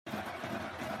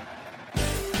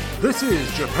This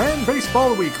is Japan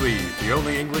Baseball Weekly, the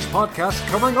only English podcast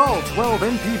covering all 12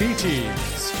 NPB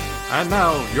teams. And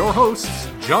now, your hosts,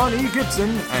 John E. Gibson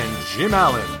and Jim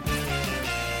Allen.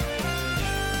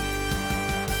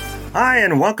 Hi,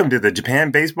 and welcome to the Japan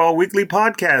Baseball Weekly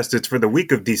podcast. It's for the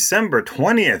week of December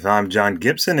 20th. I'm John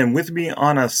Gibson, and with me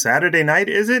on a Saturday night,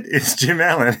 it's Jim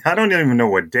Allen. I don't even know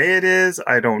what day it is.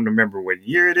 I don't remember what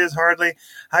year it is, hardly.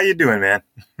 How you doing, man?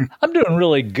 I'm doing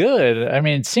really good. I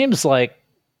mean, it seems like,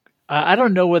 I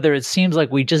don't know whether it seems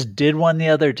like we just did one the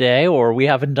other day or we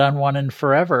haven't done one in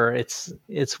forever. It's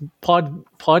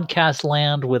podcast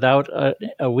land without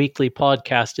a weekly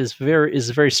podcast is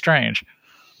very strange.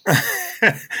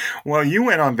 Well, you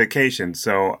went on vacation,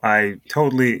 so I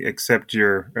totally accept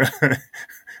your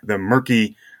the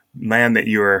murky land that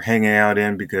you are hanging out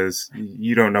in because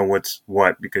you don't know what's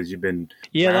what because you've been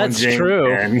that's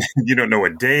true, and you don't know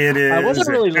what day it is. I wasn't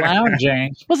really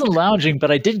lounging. I wasn't lounging,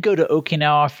 but I did go to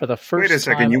Okinawa for the first time. Wait a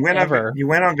second, you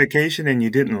went on vacation and you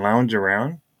didn't lounge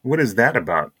around? What is that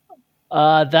about?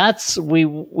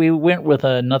 We went with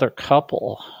another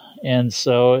couple, and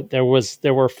so there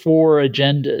were 4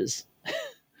 agendas.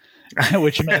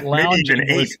 Which meant lounging.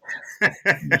 Maybe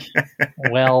even 8.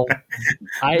 Well,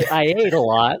 I ate a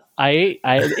lot.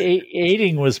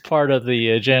 Eating was part of the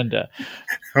agenda.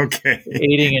 Okay.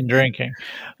 Eating and drinking.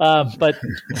 But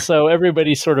so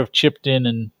everybody sort of chipped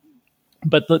in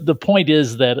but the point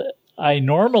is that I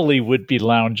normally would be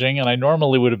lounging and I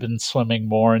normally would have been swimming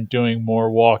more and doing more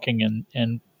walking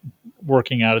and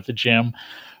working out at the gym.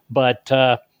 But,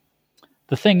 the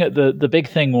big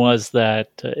thing was that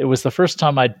it was the first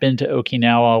time I'd been to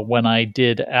Okinawa when I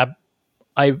did.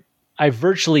 I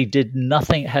virtually did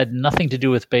nothing, had nothing to do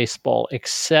with baseball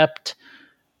except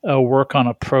work on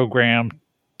a program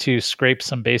to scrape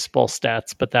some baseball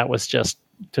stats. But that was just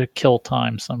to kill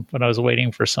time when I was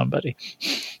waiting for somebody.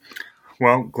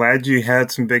 Well, glad you had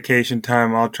some vacation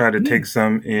time. I'll try to take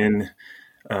some in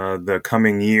the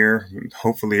coming year,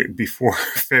 hopefully before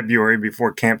February,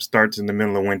 before camp starts in the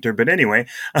middle of winter. But anyway,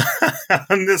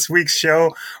 on this week's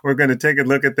show, we're going to take a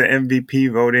look at the MVP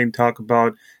voting, talk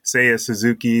about Seiya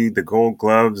Suzuki, the Gold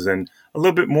Gloves, and a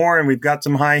little bit more. And we've got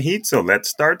some high heat, so let's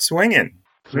start swinging.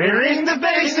 Clearing the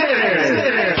bases!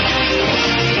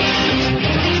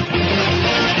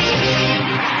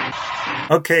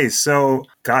 Okay, so,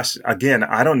 gosh, again,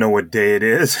 I don't know what day it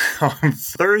is. On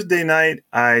Thursday night,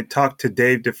 I talked to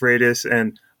Dave DeFreitas,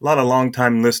 and a lot of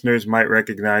longtime listeners might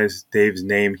recognize Dave's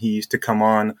name. He used to come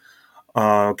on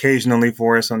occasionally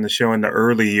for us on the show in the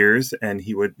early years, and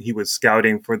he was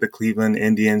scouting for the Cleveland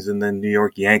Indians and the New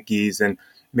York Yankees and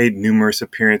made numerous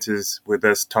appearances with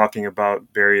us talking about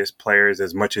various players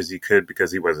as much as he could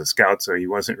because he was a scout, so he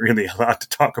wasn't really allowed to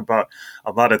talk about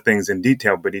a lot of things in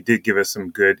detail, but he did give us some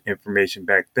good information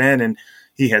back then. And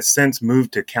he has since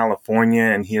moved to California,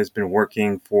 and he has been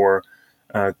working for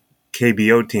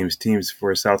KBO teams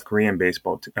for South Korean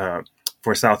baseball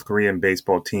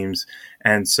teams.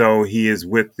 And so he is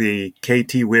with the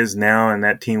KT Wiz now, and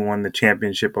that team won the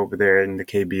championship over there in the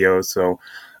KBO. So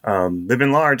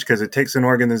living large because it takes an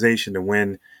organization to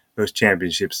win those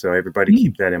championships. So everybody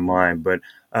keep that in mind. But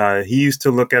he used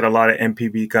to look at a lot of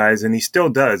MPB guys, and he still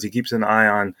does. He keeps an eye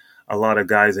on a lot of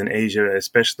guys in Asia,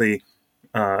 especially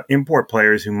import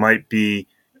players who might be,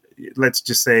 let's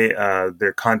just say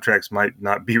their contracts might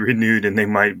not be renewed and they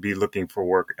might be looking for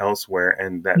work elsewhere.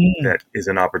 And that is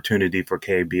an opportunity for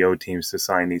KBO teams to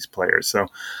sign these players. So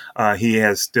he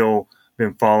has still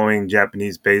been following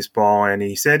Japanese baseball, and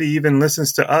he said he even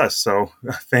listens to us. So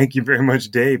thank you very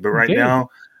much, Dave. But now,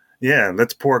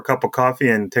 let's pour a cup of coffee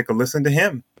and take a listen to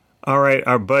him. All right,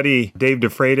 our buddy Dave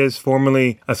DeFreitas,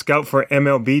 formerly a scout for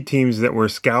MLB teams that were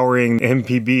scouring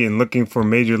MPB and looking for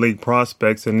major league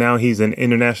prospects, and now he's an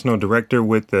international director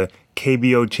with the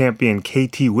KBO champion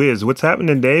KT Wiz. What's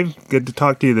happening, Dave? Good to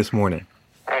talk to you this morning.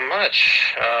 Not much.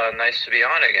 Nice to be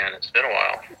on again. It's been a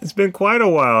while. It's been quite a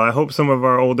while. I hope some of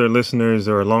our older listeners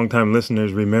or longtime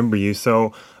listeners remember you.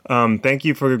 So thank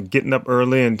you for getting up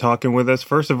early and talking with us.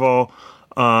 First of all,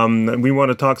 we want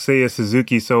to talk Seiya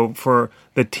Suzuki. So for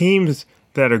the teams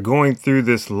that are going through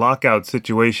this lockout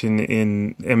situation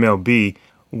in MLB,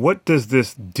 what does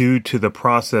this do to the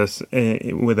process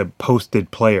with a posted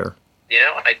player?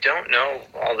 I don't know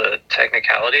all the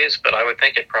technicalities, but I would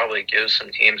think it probably gives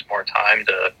some teams more time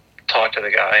to talk to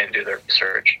the guy and do their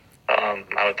research.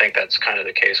 I would think that's kind of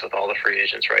the case with all the free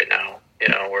agents right now,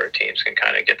 where teams can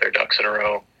kind of get their ducks in a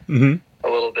row a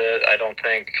little bit. I don't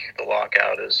think the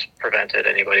lockout has prevented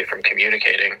anybody from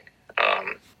communicating.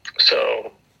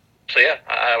 So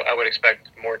I would expect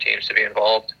more teams to be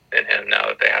involved in him now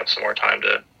that they have some more time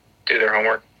to do their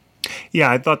homework.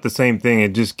 Yeah, I thought the same thing.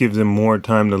 It just gives him more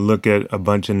time to look at a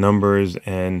bunch of numbers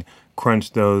and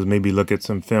crunch those, maybe look at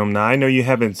some film. Now, I know you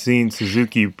haven't seen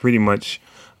Suzuki pretty much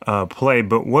play,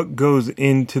 but what goes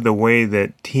into the way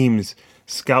that teams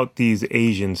scout these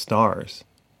Asian stars?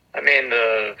 I mean,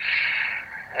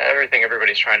 everything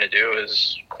everybody's trying to do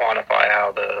is quantify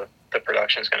how the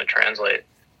production is going to translate.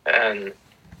 And,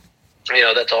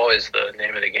 that's always the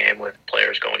name of the game with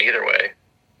players going either way.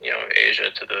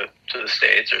 Asia to the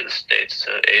States or the States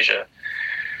to Asia.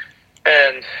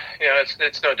 And,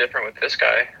 it's no different with this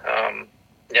guy.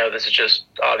 This is just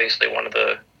obviously one of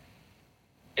the,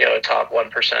 top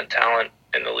 1% talent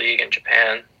in the league in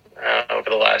Japan over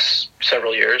the last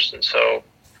several years. And so,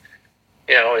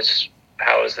 it's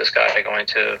how is this guy going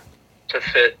to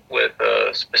fit with a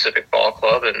specific ball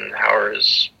club, and how are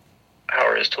his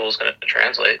tools going to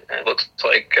translate? And it looks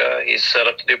like he's set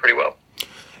up to do pretty well.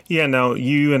 Yeah, now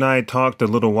you and I talked a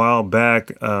little while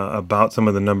back about some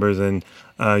of the numbers, and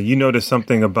you noticed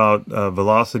something about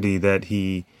velocity that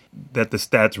the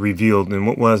stats revealed, and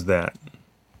what was that?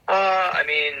 I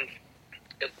mean,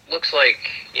 it looks like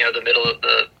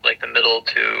the middle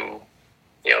to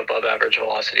above average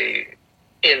velocity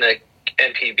in the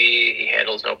NPB he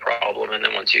handles no problem, and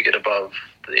then once you get above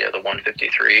the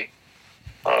 153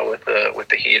 with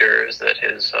the heaters, that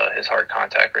his hard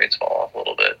contact rates fall off a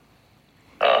little bit.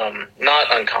 Not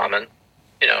uncommon,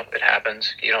 it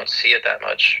happens. You don't see it that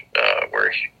much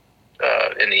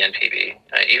in the NPB,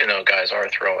 even though guys are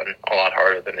throwing a lot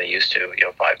harder than they used to,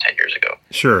 5-10 years ago.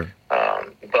 Sure.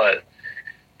 But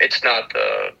it's not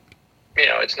the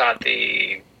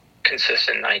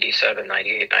consistent 97,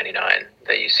 98, 99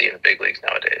 that you see in the big leagues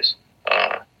nowadays.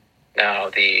 Now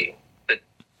the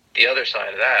other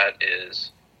side of that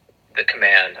is the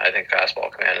command. I think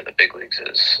fastball command in the big leagues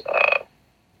is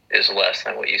less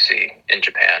than what you see in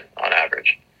Japan on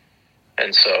average.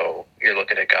 And so you're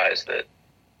looking at guys that,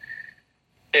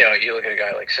 you look at a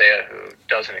guy like Seiya who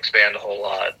doesn't expand a whole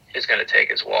lot, is going to take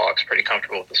his walks, pretty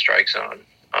comfortable with the strike zone.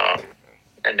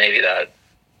 And maybe that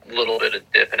little bit of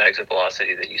dip in exit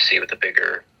velocity that you see with the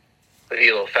bigger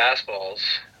velo fastballs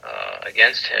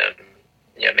against him,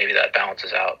 maybe that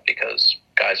balances out because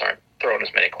guys aren't throwing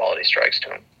as many quality strikes to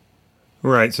him.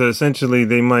 Right. So essentially,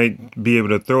 they might be able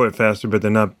to throw it faster, but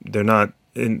they're not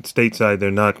in stateside.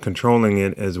 They're not controlling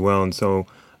it as well, and so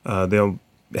they'll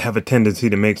have a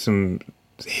tendency to make some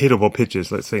hittable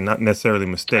pitches. Let's say not necessarily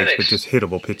mistakes, but just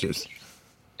hittable pitches.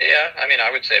 Yeah, I mean,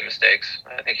 I would say mistakes.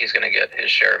 I think he's going to get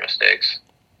his share of mistakes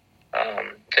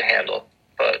to handle.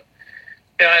 But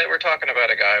we're talking about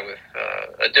a guy with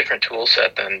a different tool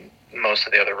set than most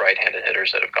of the other right-handed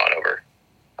hitters that have gone over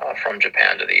from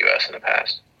Japan to the U.S. in the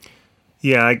past.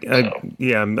 Yeah,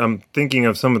 I'm thinking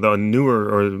of some of the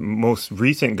newer or most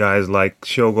recent guys like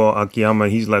Shogo Akiyama.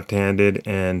 He's left-handed,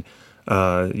 and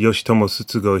Yoshitomo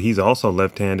Tsugo. He's also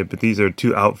left-handed. But these are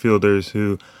two outfielders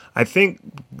who I think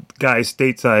guys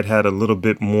stateside had a little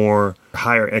bit more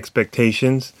higher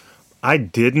expectations. I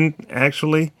didn't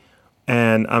actually,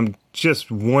 and I'm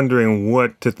just wondering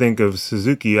what to think of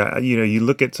Suzuki. You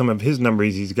look at some of his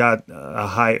numbers. He's got a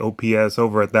high OPS,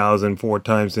 over 1,000 4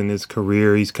 times in his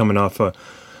career. He's coming off a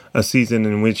season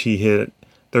in which he hit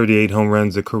 38 home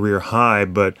runs, a career high.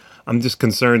 But I'm just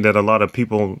concerned that a lot of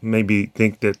people maybe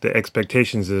think that the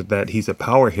expectations is that he's a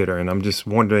power hitter. And I'm just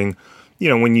wondering,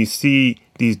 when you see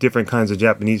these different kinds of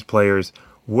Japanese players,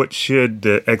 what should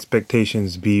the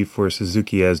expectations be for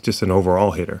Suzuki as just an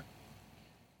overall hitter?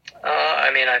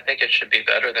 I think it should be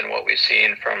better than what we've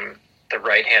seen from the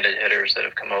right-handed hitters that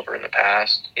have come over in the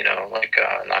past, like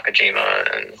Nakajima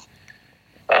and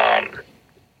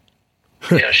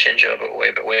Shinjo, but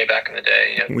way back in the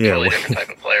day. Totally different type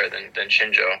of player than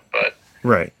Shinjo. But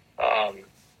right. I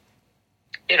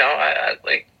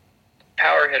like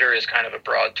power hitter is kind of a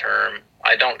broad term.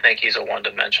 I don't think he's a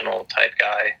one-dimensional type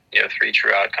guy, 3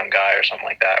 true outcome guy or something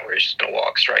like that, where he's just going to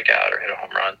walk, strike out, or hit a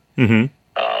home run. Mm-hmm.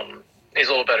 He's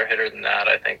a little better hitter than that.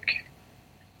 I think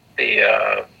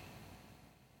the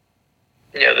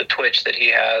twitch that he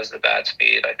has, the bat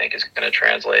speed, I think is going to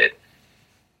translate.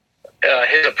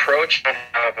 His approach I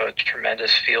have a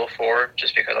tremendous feel for,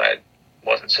 just because I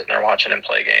wasn't sitting there watching him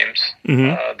play games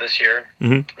this year,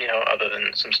 other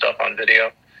than some stuff on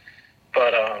video.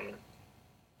 But I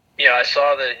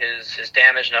saw that his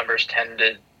damage numbers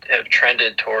have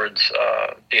trended towards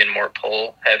being more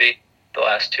pull heavy the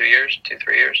last 2-3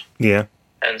 years. Yeah.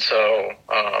 And so,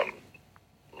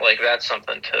 that's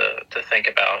something to think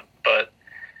about. But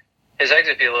his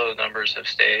exit velo numbers have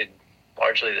stayed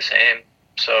largely the same.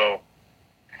 So,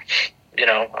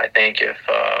 I think if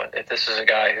this is a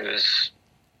guy who's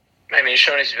I mean,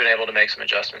 Shoney's been able to make some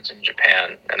adjustments in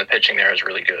Japan, and the pitching there is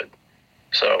really good.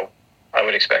 So I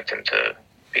would expect him to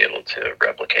be able to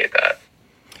replicate that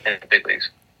in the big leagues.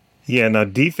 Yeah, now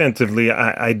defensively,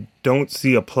 I don't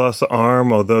see a plus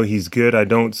arm, although he's good. I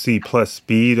don't see plus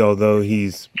speed, although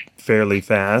he's fairly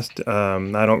fast. I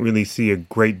don't really see a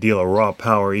great deal of raw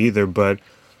power either, but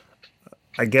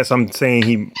I guess I'm saying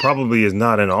he probably is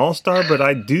not an all-star, but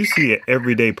I do see an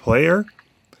everyday player.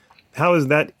 How is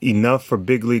that enough for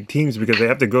big league teams? Because they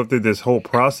have to go through this whole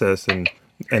process, and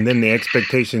then the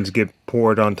expectations get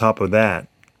poured on top of that.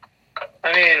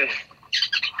 I mean,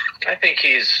 I think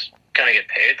he's going to get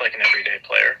paid like an everyday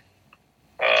player,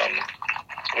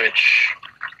 which,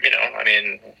 I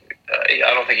mean,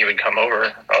 I don't think he would come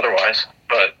over otherwise.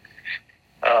 But,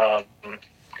 I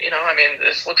mean,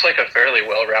 this looks like a fairly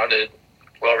well-rounded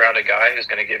guy who's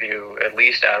going to give you at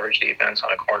least average defense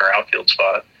on a corner outfield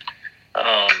spot.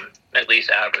 At least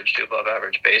average to above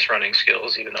average base running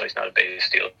skills, even though he's not a base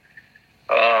stealer.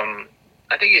 I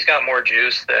think he's got more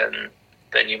juice than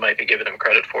you might be giving him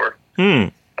credit for.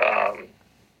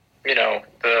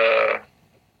 The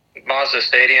Mazda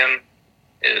Stadium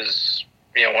is,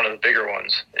 one of the bigger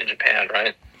ones in Japan,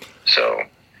 right? So,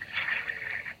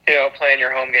 playing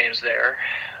your home games there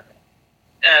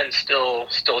and still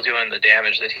doing the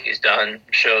damage that he's done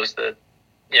shows that,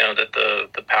 that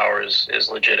the power is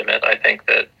legitimate. I think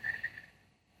that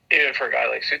even for a guy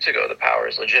like Sutsugo, the power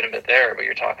is legitimate there, but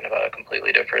you're talking about a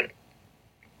completely different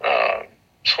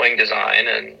swing design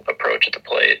and approach at the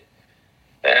plate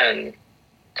and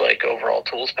like overall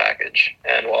tools package.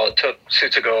 And while it took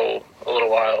Sutsugo a little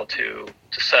while to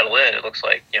settle in, it looks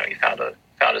like, he found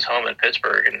his home in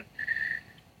Pittsburgh and,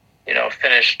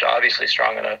 finished obviously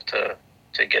strong enough to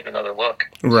get another look.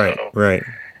 Right, so, right.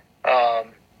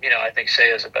 I think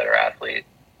Seiya is a better athlete.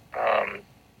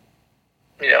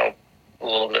 A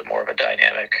little bit more of a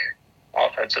dynamic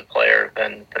offensive player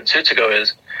than Sutsugo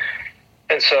is.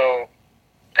 And so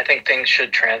I think things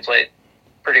should translate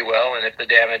pretty well. And if the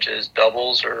damage is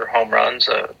doubles or home runs,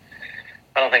 I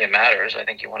don't think it matters. I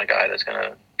think you want a guy that's going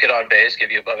to get on base,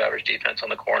 give you above average defense on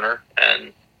the corner,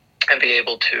 and be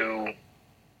able to,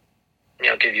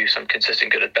 give you some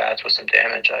consistent good at-bats with some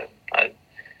damage. I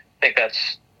think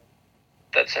that's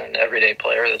an everyday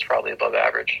player that's probably above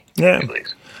average. Yeah.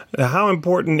 How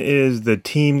important is the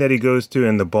team that he goes to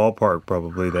and the ballpark,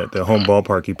 probably, that the home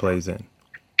ballpark he plays in?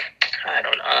 I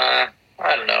don't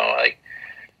know.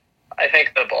 I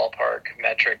think the ballpark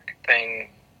metric thing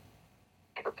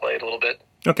overplayed a little bit.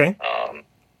 Okay.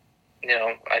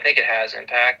 I think it has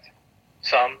impact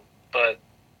some, but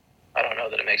I don't know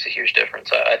that it makes a huge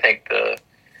difference. I think the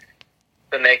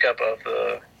makeup of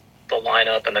the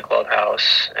lineup and the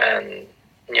clubhouse and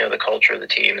the culture of the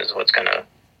team is what's going to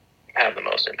have the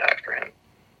most impact for him.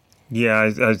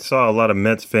 Yeah, I saw a lot of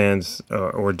Mets fans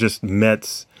or just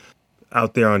Mets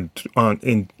out there in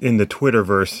the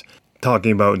Twitterverse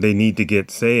talking about they need to get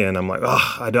Seiya, and I'm like,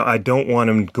 I don't want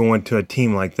him going to a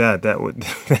team like that. That would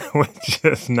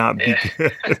just not be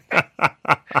good.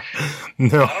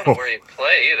 No. I don't know where he'd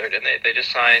play either, didn't they? They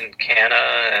just signed Canna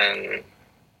and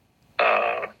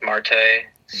Marte,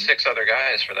 6 other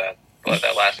guys for that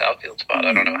last outfield spot.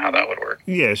 I don't know how that would work.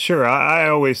 Yeah, sure. I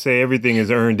always say everything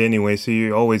is earned anyway, so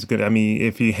you're always good. I mean,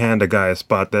 if you hand a guy a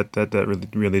spot, that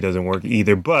really doesn't work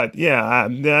either. But yeah,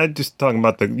 I just talking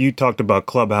about you talked about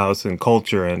clubhouse and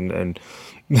culture, and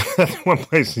that's one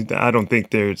place I don't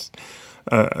think there's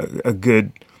a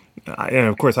good. And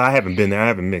of course, I haven't been there. I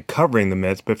haven't been covering the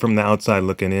Mets, but from the outside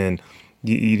looking in,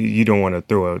 you don't want to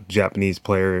throw a Japanese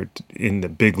player in the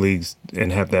big leagues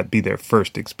and have that be their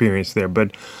first experience there.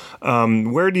 But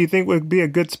where do you think would be a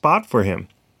good spot for him?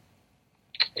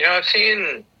 I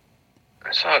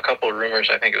saw a couple of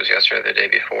rumors, I think it was yesterday or the day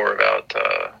before, about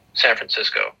San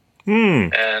Francisco.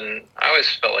 And I always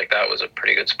felt like that was a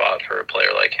pretty good spot for a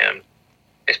player like him,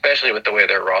 especially with the way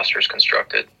their roster is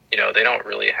constructed. They don't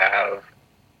really have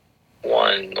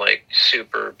one like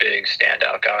super big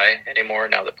standout guy anymore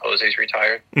now that Posey's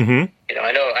retired. I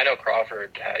know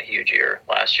Crawford had a huge year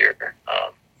last year.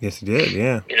 Yes, he did.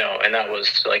 Yeah. And that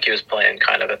was like he was playing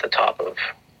kind of at the top of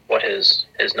what his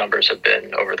numbers have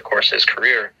been over the course of his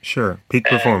career. Sure, peak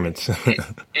performance.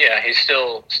 He's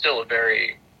still a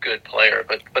very good player,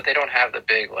 but they don't have the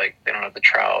big they don't have the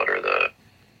Trout or the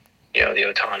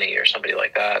the Ohtani or somebody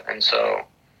like that, and so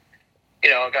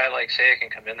a guy like Seiya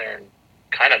can come in there and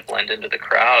kind of blend into the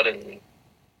crowd and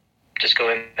just go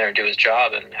in there and do his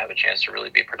job and have a chance to really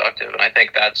be productive. And I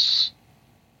think that's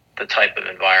the type of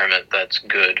environment that's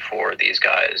good for these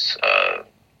guys,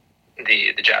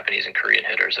 the Japanese and Korean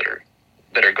hitters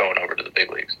that are going over to the big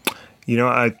leagues.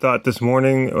 I thought this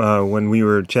morning when we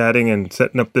were chatting and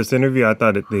setting up this interview, I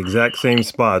thought at the exact same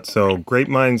spot. So great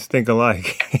minds think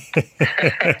alike.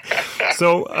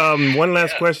 So one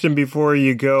last question before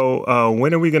you go.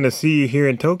 When are we going to see you here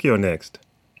in Tokyo next?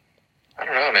 I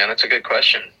don't know, man. That's a good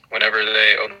question. Whenever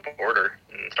they open the border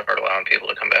and start allowing people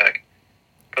to come back,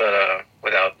 but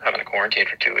without having to quarantine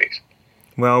for 2 weeks.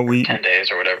 Well, 10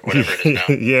 days or whatever it is now.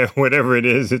 Yeah, whatever it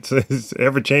is, it's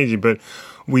ever changing. But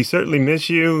we certainly miss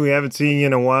you. We haven't seen you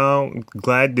in a while.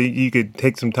 Glad that you could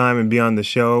take some time and be on the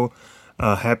show.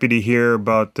 Happy to hear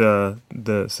about the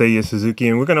Seiya Suzuki,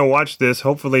 and we're going to watch this.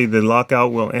 Hopefully, the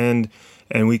lockout will end,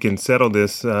 and we can settle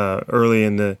this early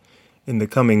in the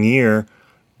coming year.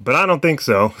 But I don't think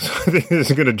so. So I think this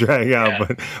is going to drag out.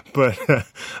 Yeah. But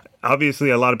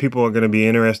obviously, a lot of people are going to be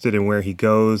interested in where he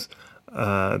goes.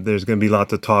 There's going to be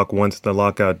lots of talk once the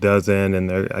lockout does end,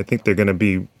 and I think they're going to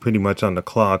be pretty much on the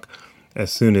clock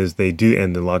as soon as they do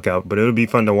end the lockout. But it'll be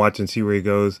fun to watch and see where he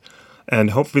goes. And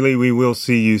hopefully we will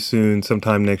see you soon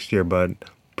sometime next year, bud.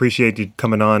 Appreciate you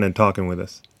coming on and talking with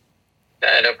us.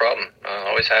 Yeah, no problem.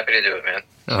 Always happy to do it, man.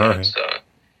 So all right.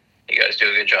 You guys do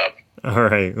a good job. All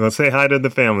right. Well, say hi to the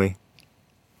family.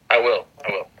 I will.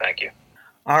 Thank you.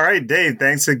 All right, Dave,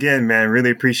 thanks again, man.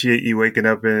 Really appreciate you waking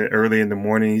up early in the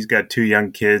morning. He's got 2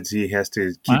 young kids. He has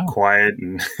to keep quiet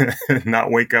and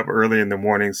not wake up early in the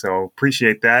morning. So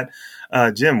appreciate that.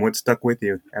 Jim, what stuck with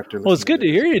you after listening? Well, it's good to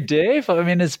hear you, Dave. I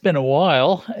mean, it's been a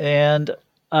while. And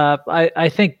I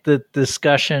think the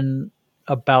discussion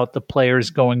about the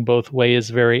players going both ways is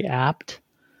very apt.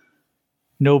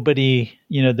 Nobody,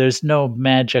 there's no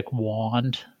magic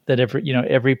wand that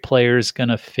every player is going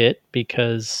to fit,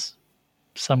 because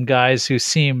some guys who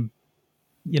seem,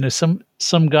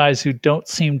 some guys who don't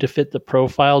seem to fit the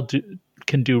profile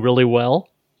can do really well.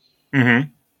 Mm-hmm.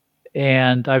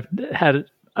 And I've had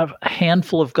a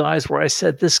handful of guys where I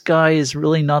said, this guy is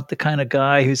really not the kind of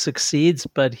guy who succeeds,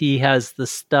 but he has the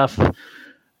stuff,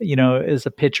 as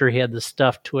a pitcher, he had the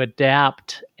stuff to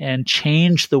adapt and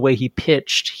change the way he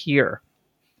pitched here.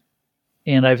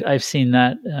 And I've seen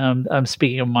that. I'm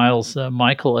speaking of Miles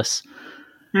Michaelis.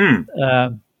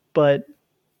 But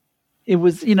it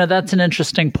was, that's an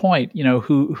interesting point,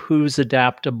 who's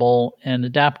adaptable, and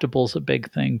adaptable is a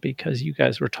big thing, because you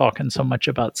guys were talking so much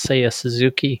about Seiya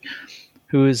Suzuki,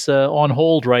 who is on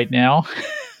hold right now.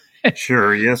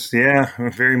 Sure. Yes. Yeah.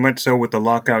 Very much so, with the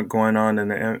lockout going on in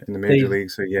the major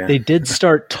league. So yeah, they did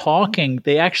start talking.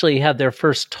 They actually had their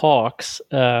first talks.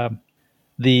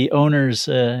 The owners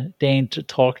deigned to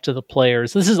talk to the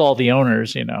players. This is all the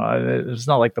owners, It's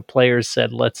not like the players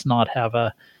said, let's not have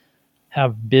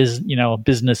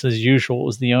business as usual. It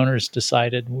was the owners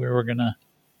decided we were going to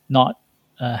not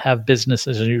have business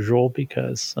as usual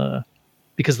because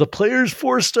the players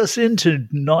forced us into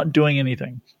not doing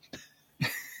anything.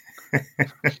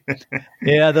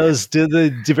 Yeah, those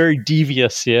the very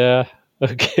devious. Yeah.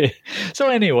 Okay. So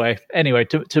anyway,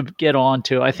 to get on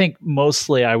to, I think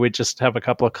mostly I would just have a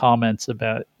couple of comments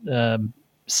about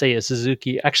Seiya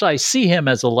Suzuki. Actually, I see him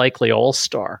as a likely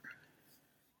all-star.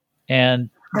 And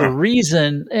the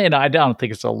reason, and I don't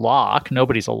think it's a lock.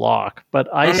 Nobody's a lock, but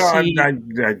I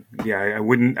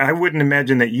wouldn't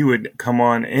imagine that you would come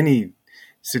on any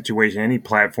situation, any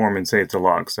platform, and say it's a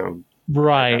lock. So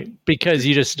right, because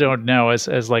you just don't know.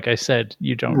 As like I said,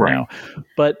 you don't know.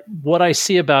 But what I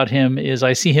see about him is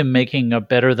I see him making a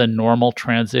better than normal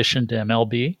transition to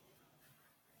MLB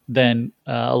than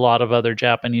a lot of other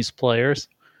Japanese players.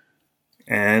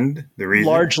 And the reason,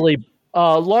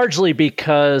 largely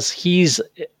because he's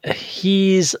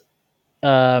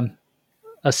a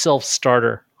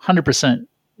self-starter, 100%.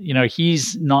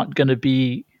 He's not going to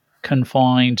be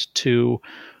confined to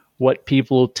what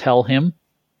people tell him.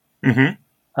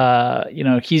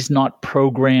 Mm-hmm. He's not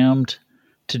programmed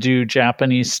to do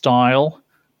Japanese style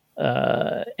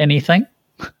anything.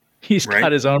 He's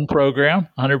got his own program,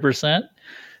 100%.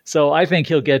 So I think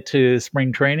he'll get to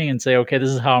spring training and say, okay, this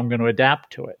is how I'm going to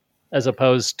adapt to it, as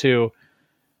opposed to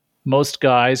most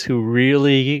guys who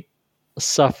really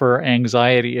suffer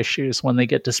anxiety issues when they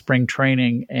get to spring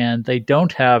training and they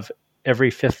don't have every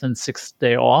 5th and 6th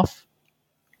day off.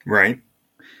 Right.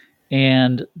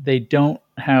 And they don't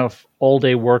have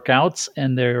all-day workouts,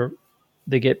 and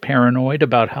they get paranoid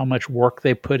about how much work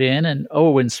they put in. And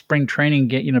in spring training,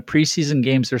 preseason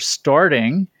games are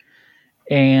starting,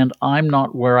 and I'm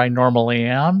not where I normally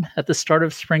am at the start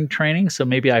of spring training, so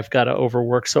maybe I've got to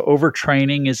overwork. So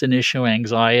overtraining is an issue.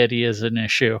 Anxiety is an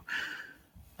issue.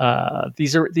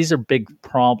 These are big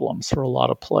problems for a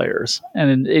lot of players,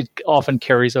 and it often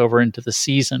carries over into the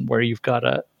season where you've got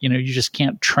to, you just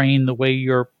can't train the way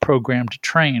you're programmed to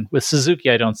train. With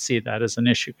Suzuki, I don't see that as an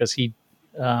issue because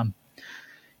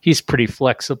he's pretty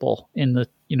flexible in the,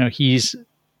 he's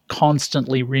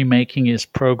constantly remaking his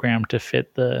program to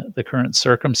fit the current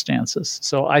circumstances.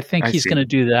 So I think he's going to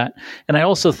do that. And I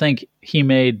also think he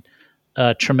made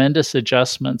tremendous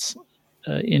adjustments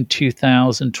in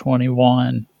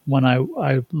 2021 when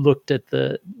I looked at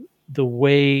the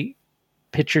way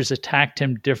pitchers attacked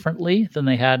him differently than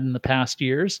they had in the past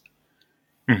years.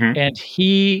 Mm-hmm. And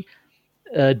he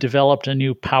developed a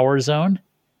new power zone.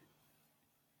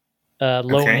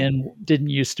 Low end didn't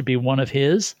used to be one of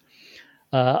his.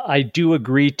 I do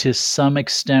agree to some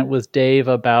extent with Dave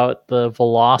about the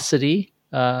velocity.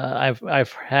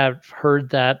 I've heard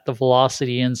that the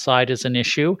velocity inside is an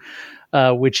issue,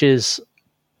 which is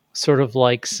sort of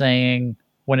like saying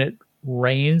when it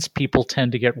rains, people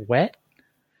tend to get wet,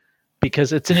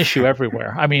 because it's an issue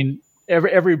everywhere. I mean,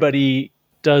 everybody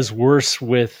does worse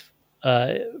with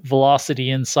velocity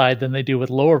inside than they do with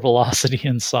lower velocity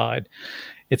inside.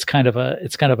 It's kind of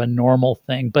a normal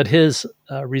thing. But his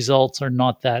results are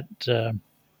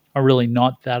really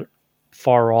not that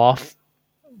far off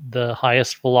the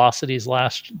highest velocities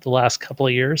the last couple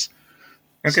of years.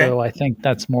 Okay. So I think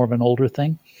that's more of an older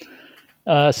thing.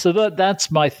 So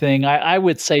that's my thing. I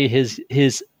would say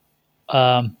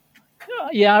I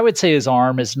would say his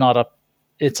arm is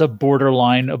it's a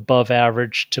borderline above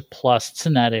average to plus. It's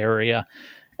in that area.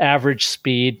 Average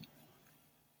speed.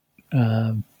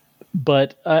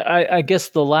 But I guess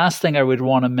the last thing I would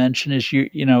want to mention is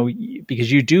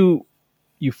because you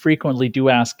frequently do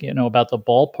ask, about the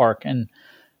ballpark. And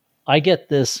I get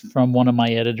this from one of my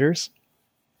editors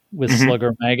with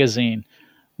Slugger Magazine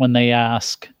when they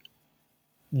ask,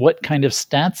 what kind of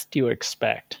stats do you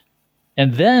expect?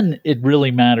 And then it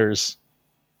really matters,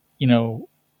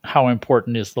 how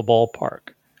important is the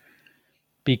ballpark?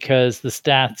 Because the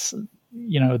stats,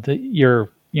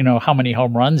 how many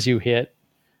home runs you hit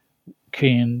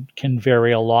can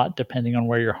vary a lot depending on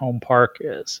where your home park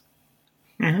is.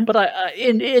 Mm-hmm. But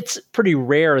it's pretty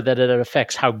rare that it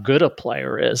affects how good a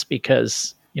player is,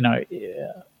 because,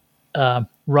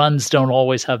 runs don't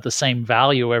always have the same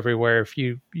value everywhere. If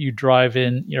you drive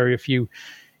in, or if you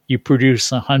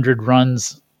produce 100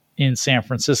 runs in San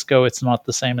Francisco, it's not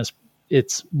the same as,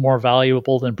 it's more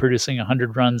valuable than producing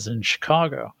 100 runs in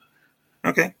Chicago.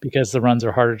 Okay. Because the runs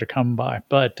are harder to come by.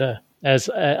 But as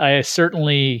I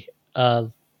certainly,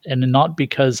 and not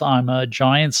because I'm a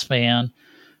Giants fan,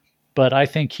 but I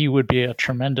think he would be a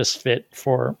tremendous fit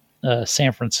for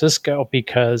San Francisco,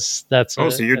 because that's. Oh,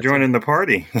 so you're joining the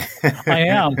party. I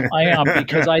am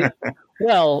because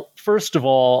first of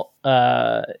all,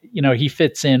 he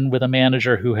fits in with a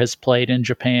manager who has played in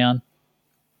Japan.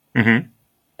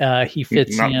 Mm-hmm. He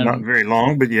fits in not very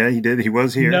long, but yeah, he did. He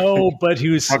was here. No, but he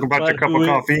was talk about your cup of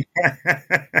coffee.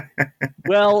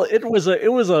 Well, it was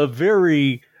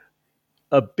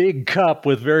a big cup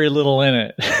with very little in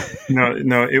it.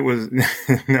 No, it was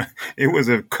it was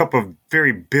a cup of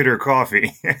very bitter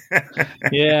coffee.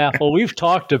 Yeah, well, we've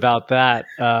talked about that.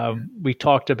 We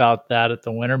talked about that at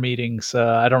the winter meetings.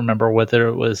 I don't remember whether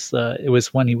it was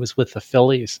when he was with the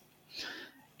Phillies,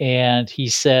 and he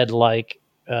said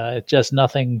just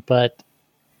nothing but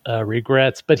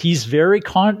regrets. But he's very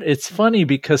it's funny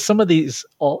because some of these,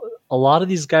 a lot of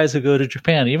these guys who go to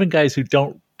Japan, even guys who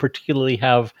don't particularly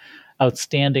have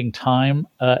outstanding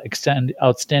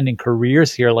outstanding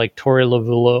careers here, like Torey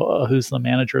Lovullo, who's the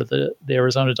manager of the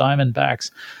Arizona Diamondbacks,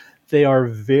 they are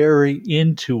very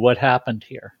into what happened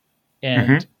here,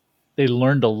 and they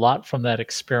learned a lot from that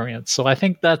experience. So I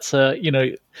think that's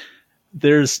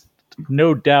there's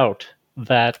no doubt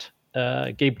that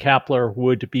Gabe Kapler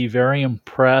would be very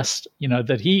impressed.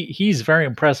 That he's very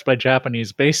impressed by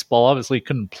Japanese baseball. Obviously, he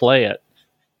couldn't play it.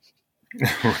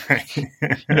 Right.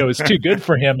 It was too good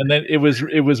for him, and then it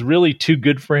was really too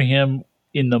good for him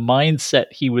in the mindset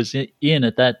he was in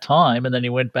at that time, and then he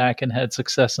went back and had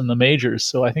success in the majors.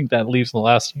 So I think that leaves a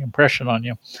lasting impression on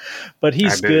you. But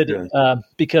he's good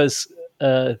because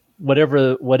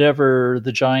whatever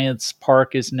the Giants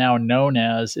park is now known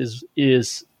as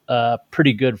is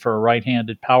pretty good for a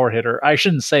right-handed power hitter. I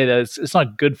shouldn't say that it's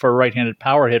not good for a right-handed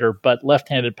power hitter, but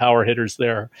left-handed power hitters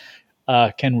there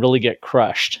can really get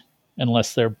crushed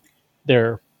unless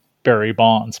they're Barry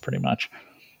Bonds, pretty much.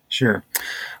 Sure.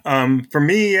 For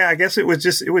me, I guess it was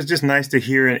just nice to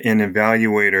hear an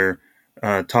evaluator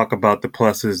talk about the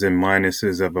pluses and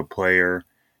minuses of a player,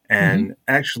 and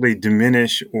actually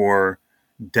diminish or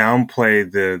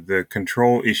downplay the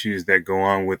control issues that go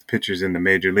on with pitchers in the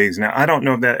major leagues. Now, I don't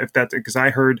know if that's because I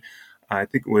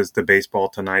think it was the Baseball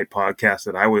Tonight podcast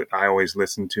that I always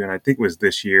listen to, and I think it was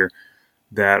this year.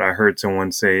 that I heard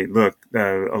someone say, look,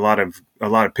 a lot of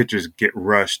pitchers get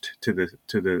rushed to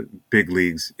the big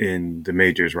leagues in the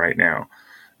majors right now.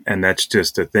 And that's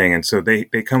just a thing. And so they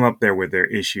come up there with their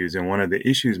issues. And one of the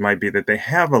issues might be that they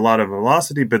have a lot of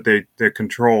velocity, but their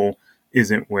control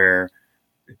isn't where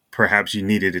perhaps you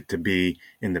needed it to be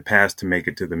in the past to make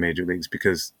it to the major leagues,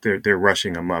 because they're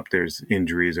rushing them up. There's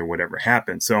injuries or whatever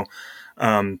happens. So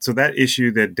that issue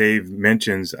that Dave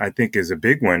mentions, I think, is a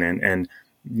big one. And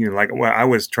I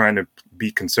was trying to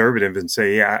be conservative and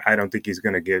say, yeah, I don't think he's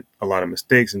going to get a lot of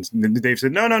mistakes. And Dave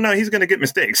said, no, he's going to get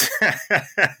mistakes.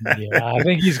 Yeah, I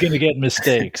think he's going to get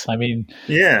mistakes. I mean,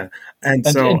 yeah. And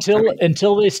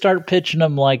until they start pitching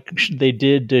him like they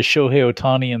did to Shohei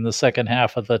Ohtani in the second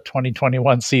half of the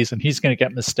 2021 season, he's going to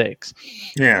get mistakes.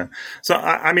 Yeah. So,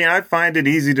 I find it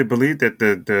easy to believe that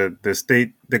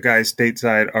the guys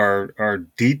stateside are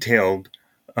detailed,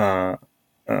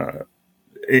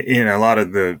 in a lot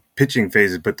of the pitching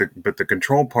phases, but the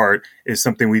control part is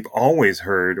something we've always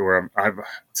heard, or I've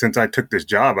since I took this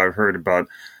job, I've heard about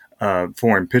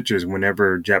foreign pitchers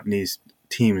whenever Japanese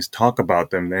teams talk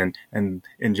about them, and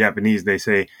in Japanese they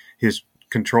say his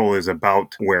control is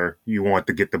about where you want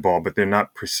to get the ball, but they're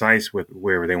not precise with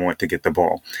where they want to get the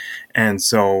ball, and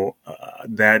so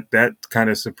that kind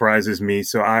of surprises me.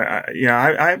 So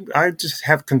I just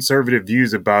have conservative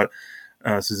views about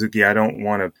Suzuki. I don't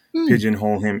want to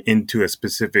pigeonhole him into a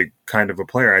specific kind of a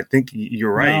player. I think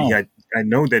you're right. No. I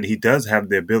know that he does have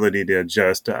the ability to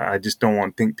adjust. I just don't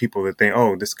want people to think,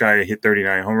 oh, this guy hit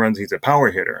 39 home runs, he's a power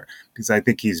hitter, because I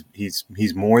think he's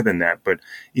more than that. But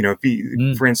if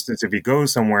he, for instance, if he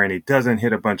goes somewhere and he doesn't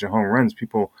hit a bunch of home runs,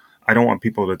 I don't want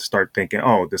people to start thinking,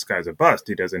 oh, this guy's a bust,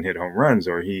 he doesn't hit home runs,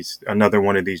 or he's another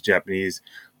one of these Japanese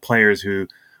players who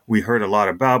we heard a lot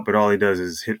about, but all he does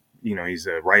is hit. He's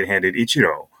a right-handed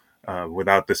Ichiro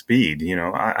without the speed. He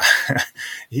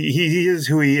is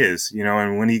who he is.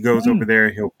 And when he goes over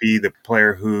there, he'll be the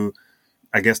player who,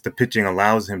 I guess, the pitching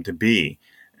allows him to be.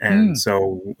 And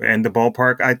and the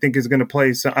ballpark, I think, is going to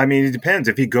play. So, it depends.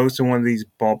 If he goes to one of these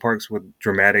ballparks with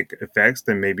dramatic effects,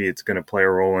 then maybe it's going to play a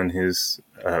role in his.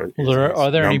 Are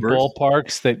there any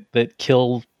ballparks that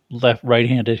kill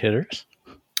right-handed hitters?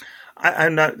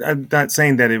 I'm not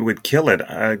saying that it would kill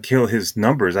his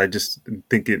numbers. I just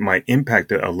think it might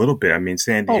impact it a little bit.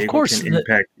 San Diego can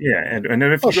impact. Yeah. And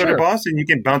then if you go to Boston, you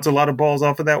can bounce a lot of balls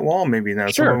off of that wall. Maybe now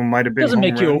some of them might have been home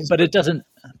runs. But it doesn't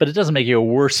make you a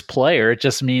worse player. It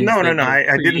just means no.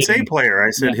 I didn't say player. I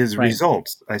said his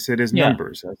results. I said his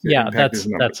numbers. I said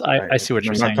that's. I see what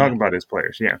you're saying. I'm not talking about his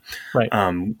players. Yeah. Right.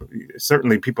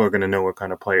 Certainly, people are going to know what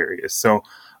kind of player he is. So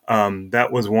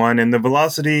that was one. And the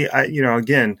velocity.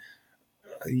 Again.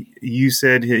 You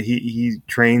said he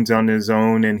trains on his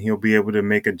own and he'll be able to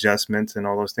make adjustments and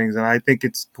all those things. And I think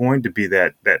it's going to be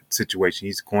that situation.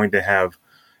 He's going to have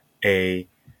an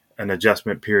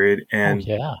adjustment period. And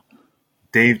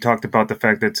Dave talked about the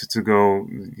fact that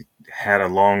Tsutsugo had a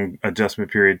long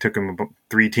adjustment period. Took him about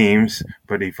 3 teams,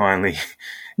 but he finally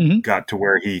got to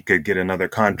where he could get another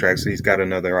contract. So he's got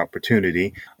another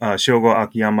opportunity. Shogo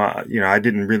Akiyama, I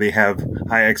didn't really have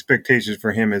high expectations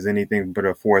for him as anything but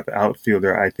a 4th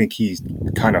outfielder. I think he's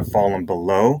kind of fallen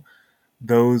below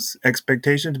those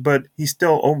expectations, but he's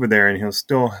still over there, and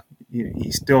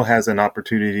he still has an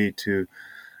opportunity to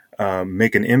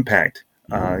make an impact.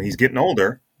 He's getting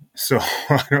older. So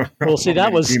I don't know. Well, see,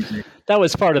 that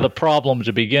was part of the problem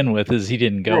to begin with, is he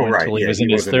didn't go until he was in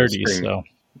his 30s. So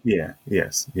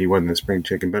yes, he wasn't a spring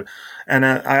chicken. But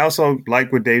I also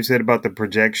like what Dave said about the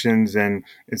projections, and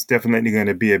it's definitely going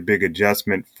to be a big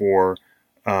adjustment for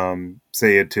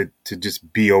Seiya to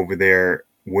just be over there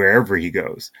wherever he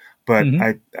goes. But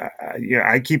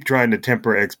I keep trying to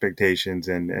temper expectations,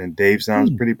 and Dave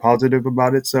sounds pretty positive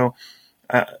about it. So.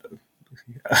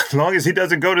 As long as he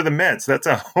doesn't go to the Mets, that's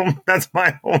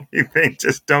my only thing.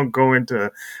 Just don't go into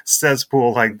a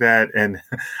cesspool like that and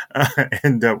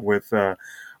end up with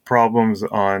problems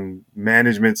on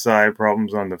management side,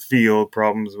 problems on the field,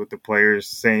 problems with the players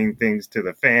saying things to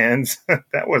the fans.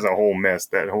 That was a whole mess,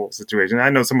 that whole situation. I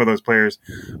know some of those players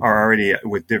are already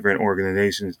with different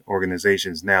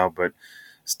organizations now, but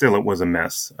still, it was a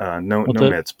mess. No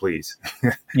Mets, please.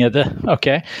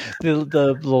 Okay.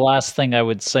 The last thing I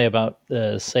would say about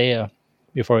Seiya,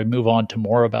 before we move on to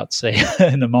more about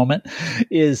Seiya in a moment,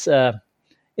 is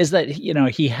that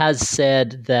he has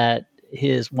said that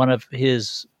one of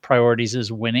his priorities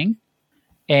is winning,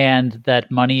 and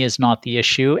that money is not the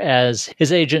issue. As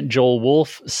his agent Joel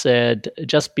Wolfe said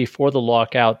just before the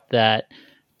lockout, that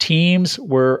teams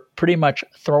were pretty much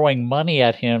throwing money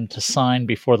at him to sign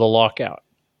before the lockout.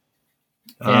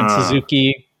 And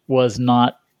Suzuki was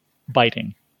not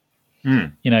biting.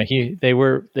 They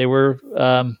were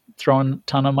throwing a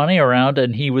ton of money around,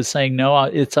 and he was saying, no,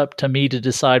 it's up to me to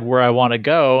decide where I want to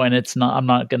go, and I'm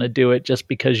not going to do it just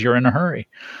because you're in a hurry.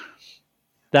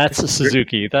 That's a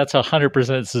Suzuki. That's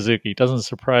 100% Suzuki. Doesn't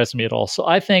surprise me at all. So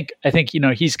I think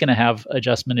he's going to have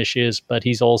adjustment issues, but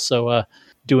he's also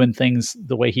doing things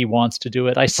the way he wants to do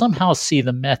it. I somehow see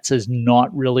the Mets as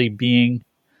not really being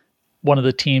one of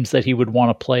the teams that he would want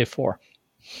to play for.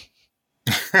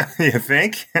 You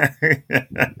think?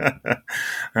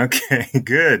 Okay,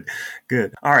 good.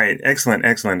 All right, excellent.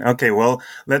 Okay, well,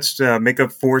 let's make a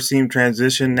four-seam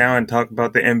transition now and talk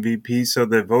about the MVP. So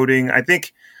the voting,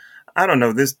 I don't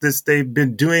know, this they've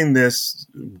been doing this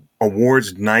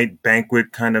awards night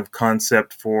banquet kind of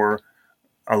concept for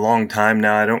a long time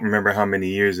now. I don't remember how many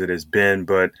years it has been,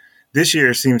 but this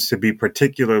year seems to be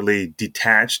particularly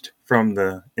detached from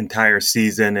the entire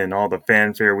season and all the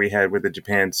fanfare we had with the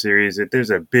Japan series. There's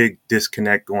a big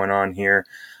disconnect going on here.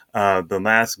 The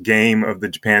last game of the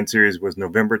Japan series was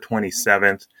November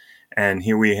 27th. And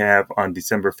here we have on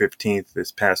December 15th,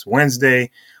 this past Wednesday,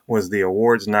 was the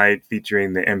awards night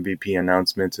featuring the MVP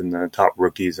announcements and the top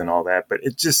rookies and all that. But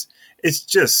it's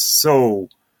just so,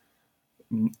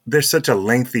 there's such a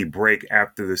lengthy break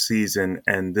after the season,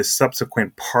 and this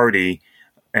subsequent party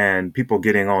and people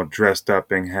getting all dressed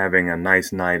up and having a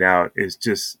nice night out is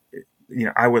just,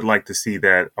 I would like to see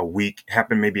that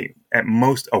happen maybe at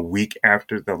most a week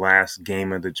after the last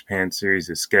game of the Japan series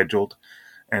is scheduled.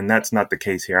 And that's not the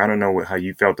case here. I don't know how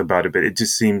you felt about it, but it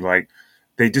just seemed like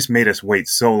they just made us wait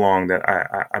so long that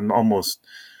I'm almost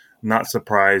not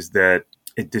surprised that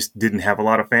it just didn't have a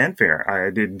lot of fanfare. I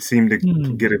didn't seem to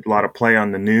get a lot of play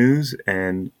on the news.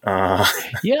 And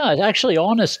yeah, actually,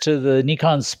 honest to the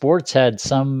Nikon Sports had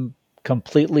some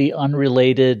completely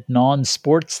unrelated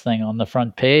non-sports thing on the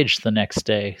front page the next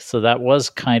day. So that was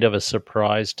kind of a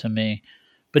surprise to me.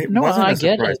 But no, I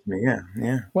get it. To me.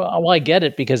 Yeah. Well, I get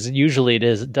it because usually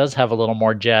it does have a little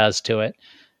more jazz to it.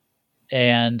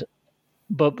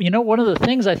 But one of the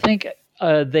things I think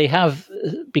they have,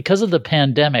 because of the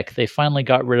pandemic, they finally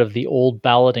got rid of the old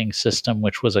balloting system,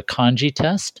 which was a kanji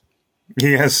test.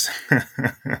 Yes.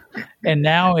 And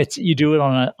now you do it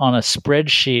on a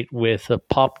spreadsheet with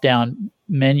pop-down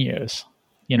menus.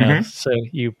 So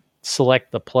you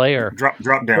select the player. Drop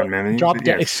down menus.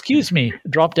 Excuse me,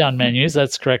 drop down menus.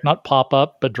 That's correct. Not pop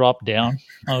up, but drop down.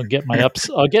 I'll get my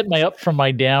ups. I'll get my up from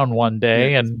my down one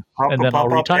day, yes. and then I'll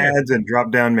retire. Ads and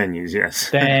drop down menus. Yes.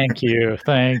 Thank you.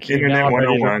 Internet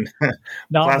 101.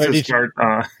 Classes start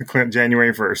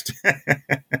January 1st.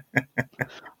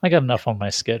 I got enough on my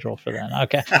schedule for that.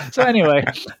 Okay. So anyway,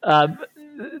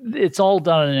 it's all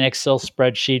done in an Excel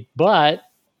spreadsheet, but.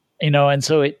 And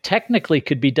so it technically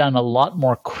could be done a lot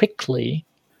more quickly,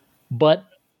 but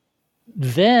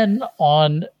then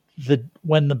when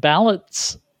the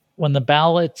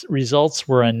ballot results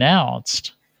were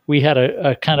announced, we had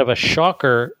a kind of a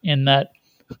shocker in that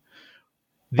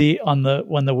when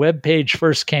the web page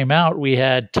first came out, we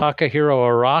had Takahiro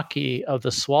Araki of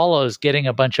the Swallows getting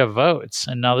a bunch of votes,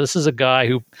 and now this is a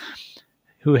guy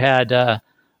who had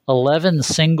 11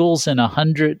 singles and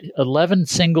 11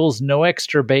 singles, no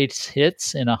extra base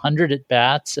hits in 100 at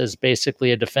bats as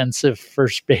basically a defensive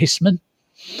first baseman,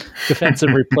 defensive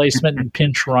replacement and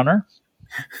pinch runner.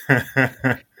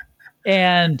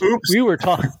 And we were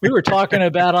talking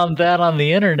about that on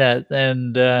the internet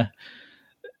and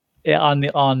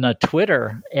on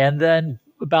Twitter. And then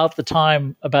about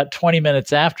 20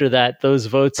 minutes after that, those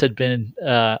votes had been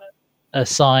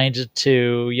assigned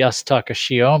to Yasutaka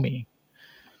Shiomi.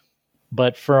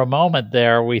 But for a moment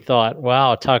there, we thought,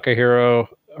 wow, Takahiro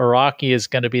Araki is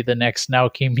going to be the next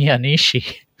Naoki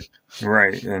Miyanishi.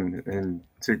 Right. And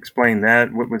to explain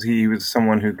that, what was he? He was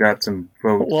someone who got some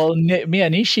votes. Well,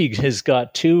 Miyanishi has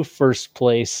got 2 first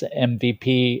place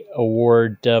MVP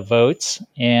award votes,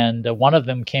 and one of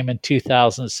them came in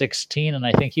 2016, and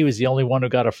I think he was the only one who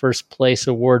got a first place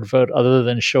award vote other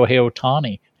than Shohei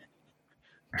Ohtani.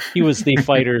 He was the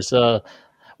fighters'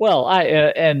 Well,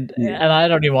 I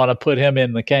don't even want to put him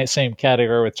in the same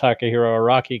category with Takahiro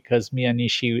Araki because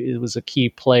Miyanishi was a key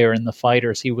player in the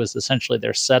fighters. He was essentially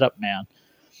their setup man,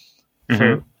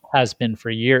 has been for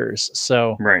years.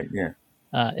 So right, yeah,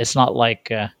 it's not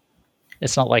like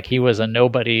he was a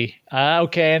nobody.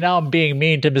 Okay, now I'm being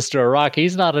mean to Mr. Araki.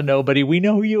 He's not a nobody. We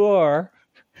know who you are.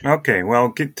 Okay,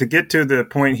 well, to get to the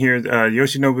point here,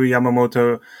 Yoshinobu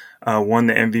Yamamoto won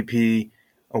the MVP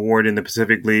award in the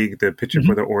Pacific League, the pitcher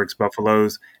for the Oryx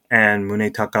Buffaloes, and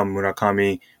Munetaka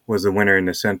Murakami was the winner in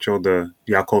the Central, the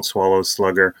Yakult Swallows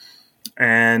slugger.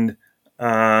 And,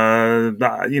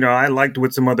 I liked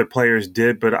what some other players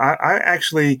did, but I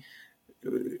actually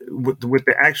with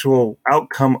the actual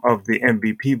outcome of the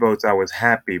MVP votes, I was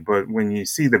happy. But when you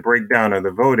see the breakdown of the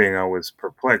voting, I was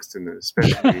perplexed, and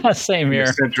especially Same in here.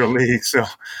 the Central League. So,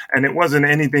 and it wasn't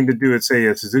anything to do with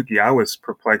Seiya Suzuki. I was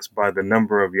perplexed by the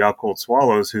number of Yakult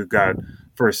Swallows who got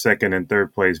first, second, and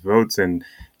third place votes and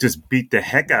just beat the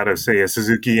heck out of Seiya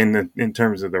Suzuki in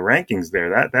terms of the rankings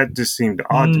there. That just seemed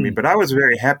odd to me. But I was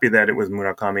very happy that it was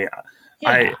Murakami. Yeah.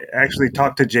 I actually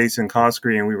talked to Jason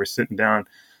Koskry, and we were sitting down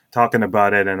talking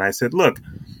about it, and I said, look,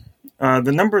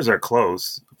 the numbers are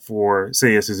close for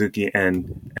Seiya Suzuki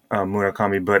and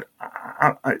Murakami, but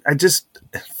I just,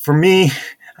 for me,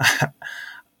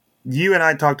 you and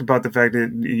I talked about the fact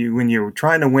that when you're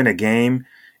trying to win a game,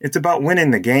 it's about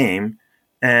winning the game,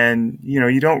 and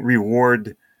you don't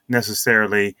reward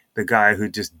necessarily the guy who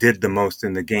just did the most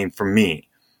in the game. For me,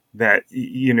 that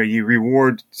you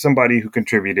reward somebody who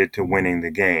contributed to winning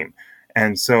the game.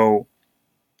 And so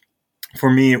for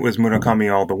me, it was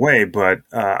Murakami all the way, but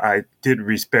I did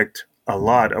respect a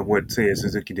lot of what Seiya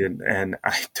Suzuki did, and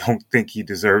I don't think he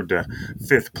deserved a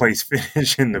fifth place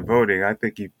finish in the voting. I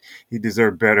think he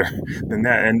deserved better than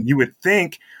that. And you would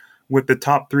think with the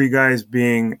top three guys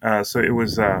being, so it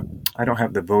was, I don't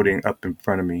have the voting up in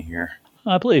front of me here.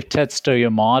 I believe Tetsuto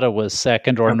Yamada was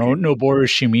second, or Noboru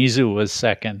Shimizu was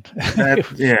second.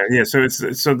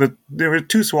 So there were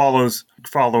two Swallows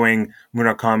following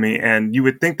Murakami, and you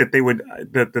would think that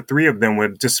the three of them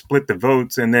would just split the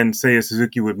votes, and then Seiya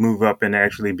Suzuki would move up and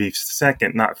actually be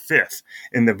second, not fifth,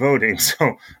 in the voting.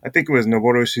 So I think it was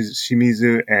Noboru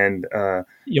Shimizu and Tetsuto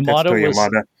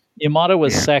Yamada. Yamada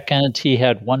was second. He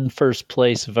had one first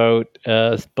place vote,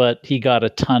 but he got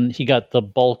He got the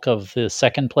bulk of the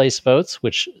second place votes,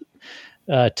 which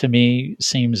to me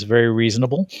seems very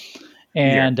reasonable.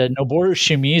 And Noboru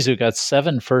Shimizu got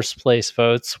 7 first place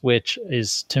votes, which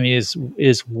is to me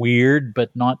is weird,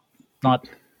 but not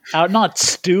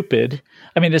stupid.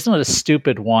 I mean, it's not a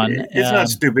stupid one. It's not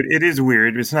stupid. It is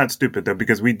weird. It's not stupid, though,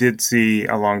 because we did see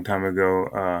a long time ago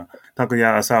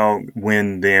Takuya Asao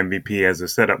win the MVP as a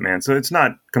setup man. So it's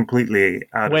not completely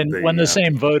out of the... When the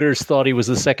same voters thought he was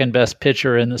the second best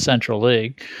pitcher in the Central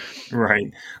League.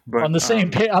 Right. But on the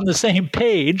same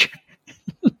page.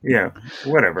 Yeah,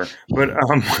 whatever. But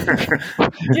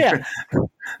yeah.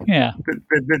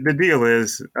 The deal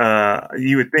is,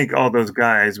 you would think all those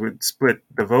guys would split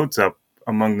the votes up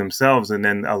among themselves and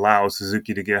then allow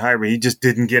Suzuki to get higher, but he just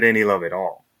didn't get any love at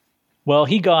all. Well,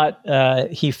 he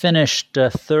finished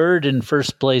third in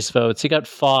first place votes. He got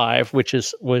 5, which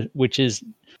is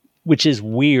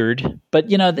weird. But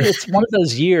it's one of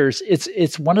those years.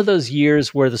 It's one of those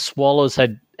years where the Swallows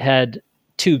had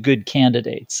 2 good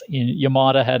candidates.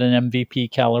 Yamada had an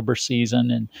MVP caliber season,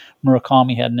 and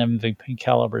Murakami had an MVP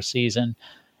caliber season.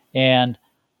 And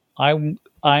I'm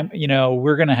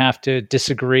we're going to have to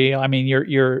disagree. I mean,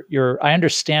 I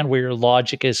understand where your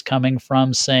logic is coming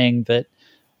from, saying that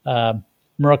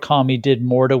Murakami did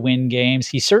more to win games.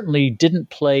 He certainly didn't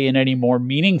play in any more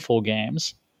meaningful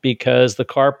games, because the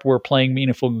Carp were playing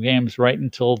meaningful games right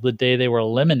until the day they were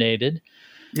eliminated.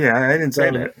 Yeah, I didn't say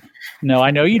that. No,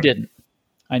 I know you didn't.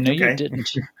 You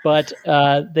didn't, but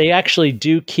they actually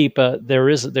do keep there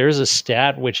is a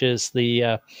stat, which is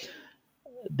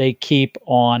they keep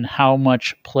on how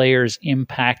much players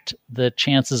impact the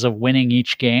chances of winning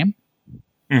each game.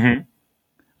 Mm-hmm.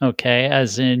 Okay,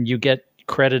 as in you get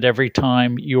credit every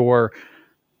time your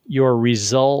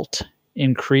result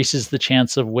increases the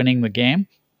chance of winning the game.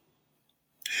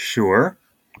 Sure.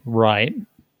 Right.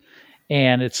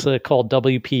 And it's called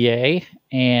WPA,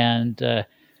 and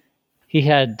he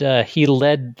led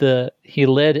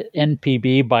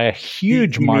NPB by a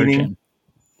huge margin. Meaning,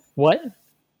 what?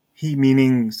 He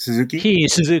meaning Suzuki?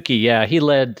 Suzuki, yeah. He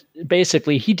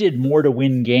did more to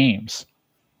win games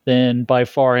than by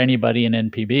far anybody in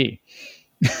NPB.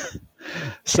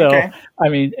 So, okay. I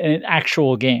mean, in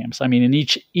actual games, I mean, in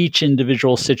each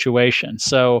individual situation.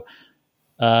 So,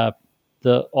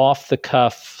 the off the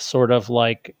cuff sort of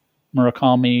like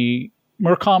Murakami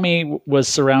was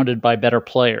surrounded by better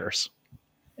players.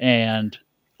 And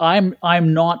I'm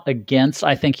not against.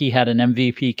 I think he had an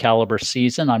MVP caliber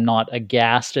season. I'm not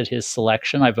aghast at his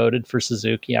selection. I voted for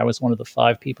Suzuki. I was one of the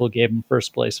 5 people who gave him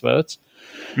first place votes.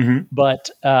 Mm-hmm.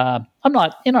 But I'm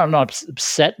not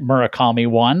upset Murakami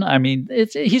won. I mean,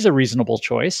 he's a reasonable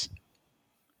choice.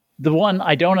 The one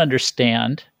I don't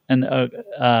understand, and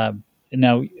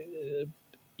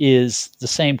is the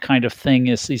same kind of thing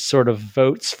as these sort of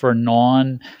votes for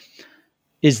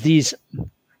these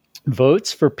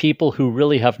votes for people who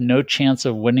really have no chance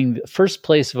of winning, first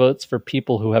place votes for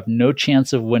people who have no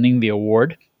chance of winning the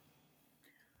award.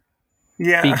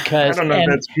 Yeah, because I don't know if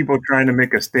that's people trying to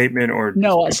make a statement or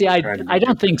no. See, I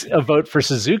don't think different. a vote for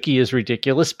Suzuki is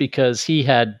ridiculous because he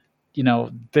had,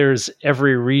 there's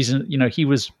every reason. He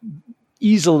was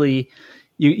easily,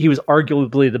 he was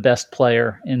arguably the best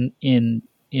player in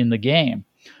the game.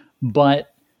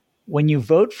 But when you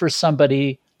vote for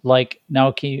somebody like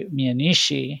Naoki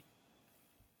Miyanishi,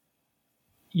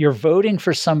 you're voting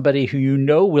for somebody who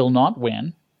will not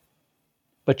win,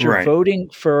 but you're voting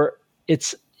for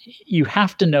you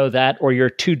have to know that or you're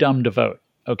too dumb to vote.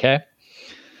 Okay.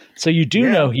 So you do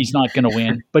know he's not going to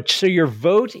win, but so your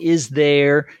vote is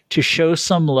there to show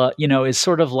some love, is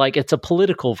sort of like it's a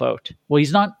political vote. Well,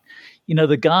 he's not,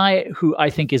 the guy who I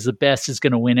think is the best is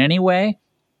going to win anyway.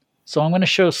 So I'm going to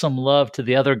show some love to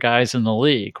the other guys in the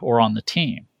league or on the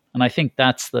team. And I think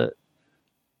that's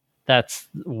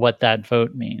what that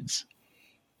vote means.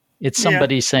 It's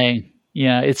somebody saying,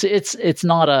 it's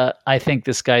not I think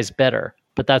this guy's better,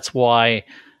 but that's why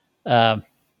Yuhei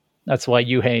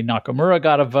Nakamura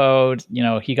got a vote.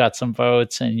 He got some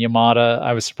votes, and Yamada,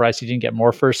 I was surprised he didn't get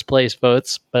more first place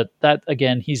votes, but that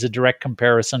again, he's a direct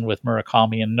comparison with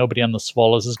Murakami, and nobody on the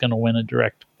Swallows is going to win a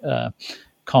direct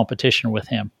competition with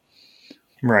him.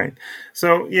 Right.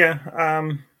 So,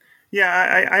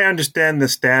 I understand the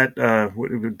stat,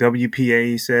 WPA,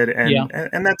 he said,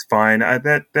 and that's fine.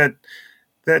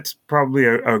 That's probably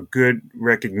a good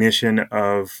recognition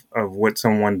of what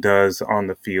someone does on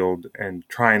the field and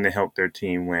trying to help their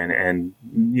team win. And,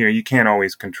 you can't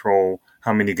always control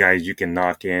how many guys you can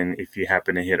knock in if you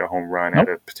happen to hit a home run at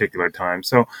a particular time.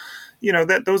 So,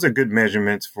 those are good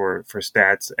measurements for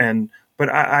stats. But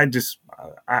I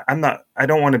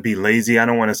don't want to be lazy. I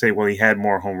don't want to say, well, he had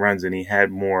more home runs and he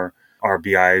had more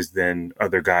RBIs than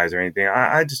other guys or anything.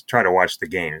 I just try to watch the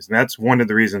games. And that's one of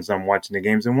the reasons I'm watching the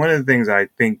games. And one of the things I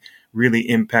think really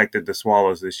impacted the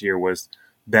Swallows this year was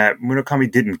that Murakami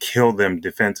didn't kill them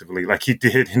defensively like he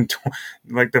did in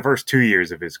like the first 2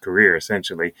 years of his career,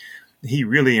 essentially. He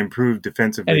really improved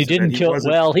defensively. And he didn't kill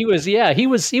well. He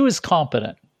was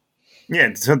competent.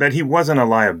 Yeah, so that he wasn't a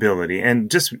liability, and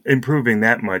just improving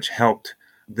that much helped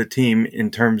the team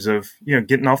in terms of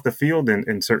getting off the field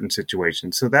in certain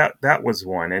situations. So that was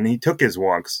one, and he took his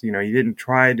walks. He didn't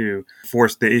try to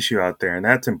force the issue out there, and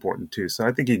that's important too. So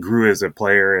I think he grew as a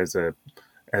player, as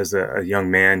a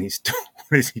young man. He's still,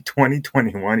 what is he, 20,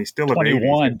 21? He's still 21,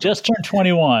 a baby. Just turned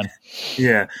 21.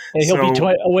 Yeah, and he'll be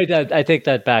 20. Oh wait, I take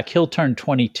that back. He'll turn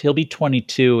 22. He'll be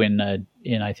 22 in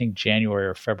I think January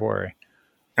or February.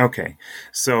 Okay,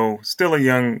 so still a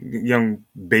young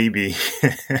baby,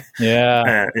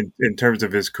 in terms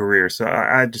of his career. So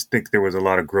I just think there was a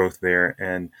lot of growth there,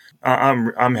 and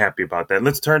I'm happy about that.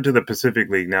 Let's turn to the Pacific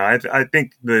League now. I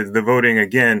think the voting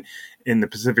again in the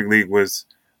Pacific League was,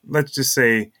 let's just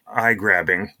say,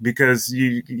 eye-grabbing, because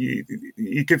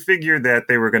you could figure that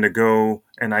they were going to go,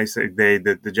 and I say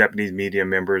the Japanese media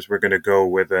members were going to go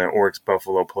with an Oryx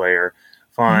Buffalo player.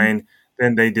 Fine. Mm-hmm.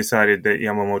 Then they decided that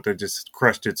Yamamoto just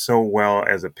crushed it so well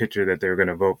as a pitcher that they were going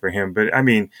to vote for him. But I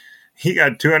mean, he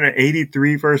got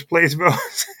 283 first place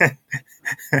votes.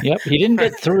 Yep, he didn't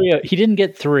get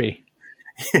three.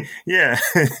 Yeah,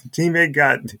 teammate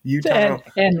got Utah,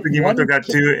 and Yamamoto got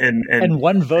two, and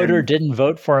one voter didn't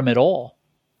vote for him at all,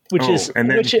 which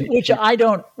I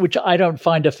don't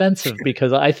find offensive,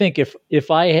 because I think if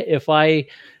I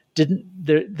didn't,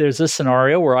 there's a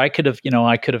scenario where I could have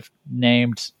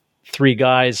named three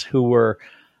guys who were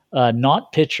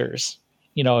not pitchers,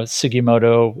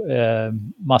 Sugimoto,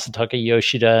 Masataka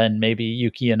Yoshida, and maybe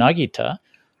Yuki Yanagita,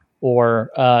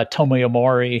 or Tomoya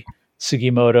Mori,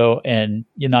 Sugimoto, and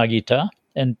Yanagita,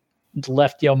 and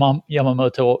left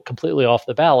Yamamoto completely off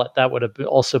the ballot. That would have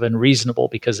also been reasonable,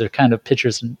 because they're kind of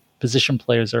pitchers and position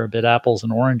players are a bit apples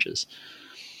and oranges.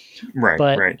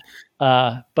 Right.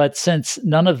 But since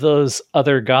none of those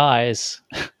other guys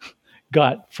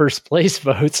got first place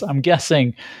votes, I'm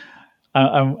guessing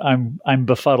I'm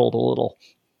befuddled a little.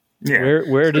 Yeah.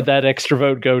 Where did that extra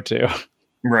vote go to?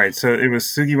 Right. So it was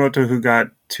Sugimoto who got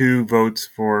two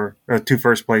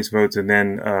first place votes, and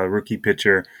then rookie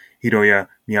pitcher Hiroya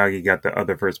Miyagi got the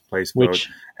other first place vote.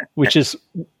 Which is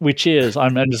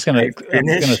I'm just going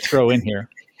to throw in here.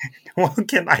 Well,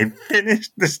 can I finish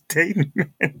the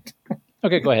statement?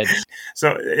 Okay, go ahead.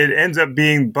 So it ends up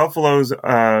being Buffalo's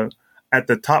at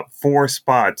the top four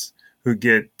spots who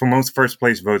get for most first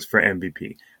place votes for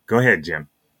MVP. Go ahead, Jim.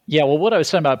 Yeah, well, what I was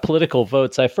talking about political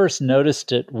votes, I first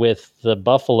noticed it with the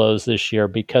Buffaloes this year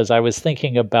because I was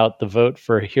thinking about the vote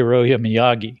for Hiroya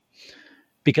Miyagi.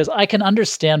 Because I can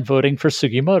understand voting for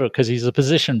Sugimoto because he's a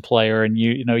position player, and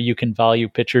you can value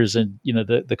pitchers and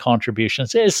the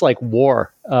contributions. It's like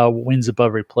WAR, wins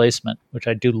above replacement, which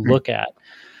I do look at.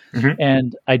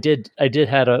 And I did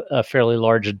had a fairly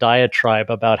large diatribe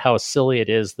about how silly it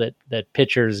is that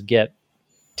pitchers get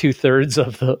 2/3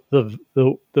 of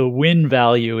the win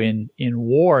value in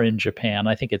WAR in Japan.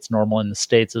 I think it's normal in the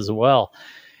States as well.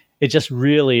 It just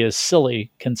really is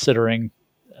silly considering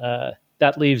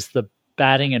that leaves the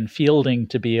batting and fielding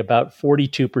to be about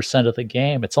 42% of the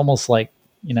game. It's almost like,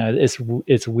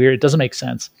 it's weird. It doesn't make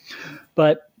sense.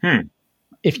 But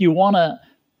if you want to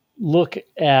look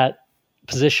at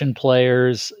position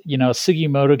players,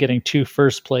 Sugimoto getting 2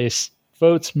 first place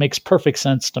votes makes perfect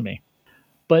sense to me.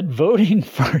 But voting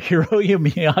for Hiroyo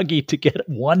Miyagi to get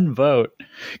 1 vote,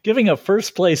 giving a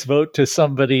first place vote to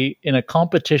somebody in a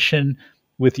competition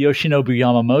with Yoshinobu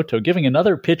Yamamoto, giving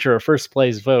another pitcher a first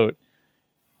place vote,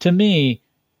 to me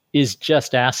is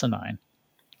just asinine.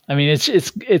 I mean,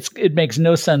 it makes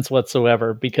no sense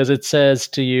whatsoever, because it says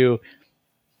to you,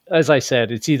 as I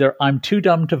said, it's either I'm too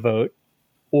dumb to vote,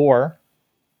 or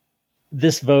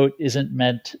this vote isn't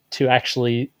meant to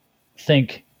actually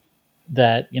think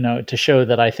that, to show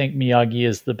that I think Miyagi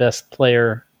is the best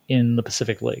player in the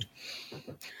Pacific League.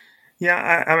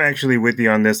 Yeah, I'm actually with you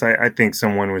on this. I think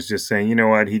someone was just saying, you know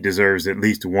what, he deserves at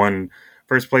least 1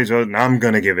 first place vote, and I'm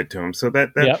going to give it to him. So but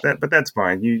that's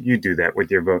fine. You do that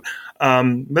with your vote.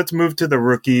 Let's move to the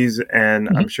rookies, and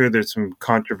I'm sure there's some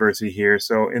controversy here.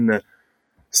 So in the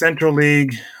Central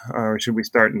League, or should we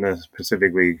start in the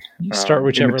Pacific League? You start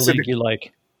whichever league you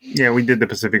like. Yeah, we did the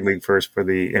Pacific League first for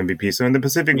the MVP. So in the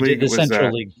Pacific League, the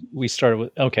Central League, we started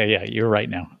with. Okay, yeah, you're right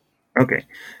now. Okay,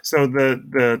 so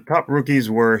the top rookies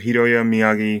were Hiroyo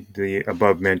Miyagi, the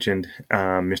above mentioned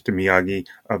Mr. Miyagi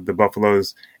of the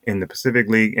Buffaloes in the Pacific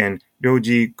League, and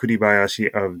Ryoji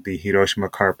Kuribayashi of the Hiroshima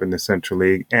Carp in the Central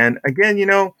League. And again,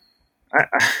 I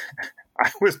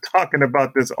was talking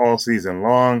about this all season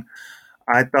long.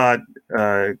 I thought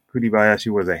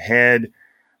Kuribayashi was ahead.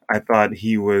 I thought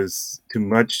he was too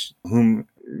much whom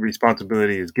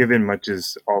responsibility is given, much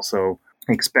is also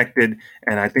expected.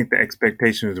 And I think the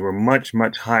expectations were much,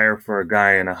 much higher for a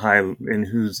guy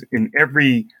who's in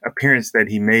every appearance that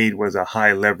he made was a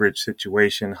high leverage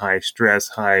situation, high stress,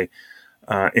 high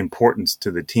importance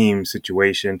to the team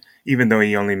situation, even though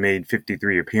he only made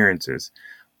 53 appearances.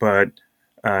 But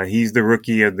he's the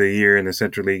rookie of the year in the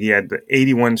Central League. He had the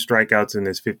 81 strikeouts in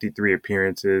his 53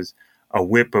 appearances, a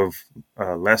whip of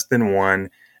less than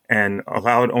 1, and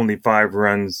allowed only 5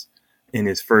 runs in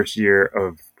his first year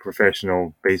of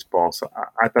professional baseball. So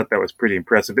I thought that was pretty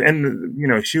impressive. And,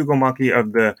 Shugo Maki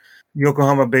of the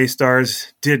Yokohama Bay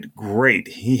Stars did great.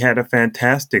 He had a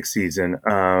fantastic season.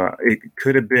 It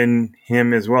could have been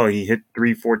him as well. He hit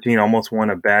 .314, almost won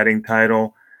a batting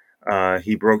title.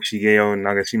 He broke Shigeo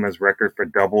Nagashima's record for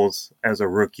doubles as a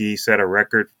rookie, set a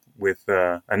record with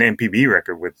an NPB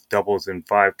record with doubles in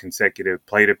 5 consecutive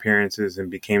plate appearances, and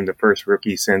became the first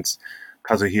rookie since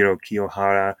Kazuhiro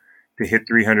Kiyohara to hit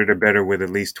 300 or better with at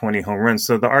least 20 home runs.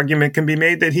 So the argument can be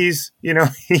made that he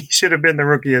should have been the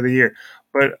rookie of the year.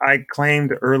 But I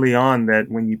claimed early on that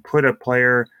when you put a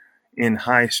player in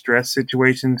high stress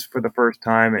situations for the first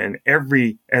time, and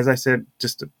as I said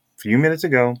just a few minutes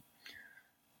ago,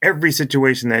 every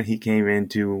situation that he came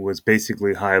into was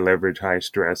basically high leverage, high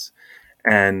stress.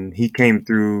 And he came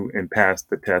through and passed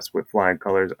the test with flying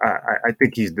colors. I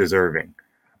think he's deserving.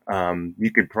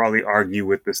 You could probably argue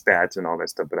with the stats and all that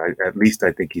stuff, but at least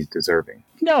I think he's deserving.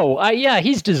 No,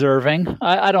 he's deserving.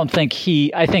 I don't think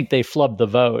I think they flubbed the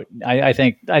vote. I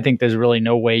think there's really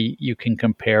no way you can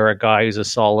compare a guy who's a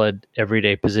solid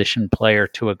everyday position player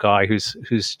to a guy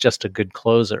who's just a good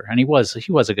closer, and he was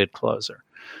a good closer.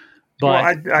 But,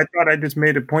 I thought I just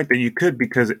made a point that you could,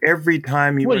 because every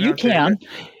time he went you can.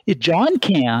 John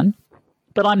can,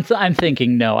 but I'm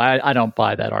thinking, no, I don't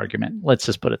buy that argument. Let's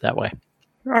just put it that way.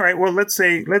 All right. Well, let's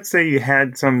say you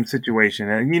had some situation,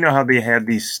 and you know how they have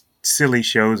these silly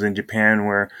shows in Japan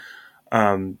where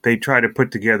they try to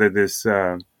put together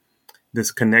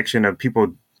this connection of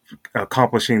people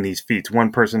accomplishing these feats.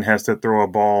 One person has to throw a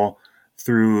ball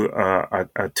through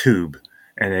a tube,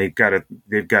 and they've got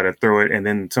to throw it, and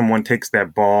then someone takes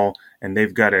that ball and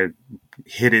they've got to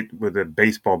hit it with a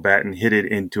baseball bat and hit it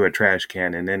into a trash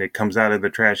can, and then it comes out of the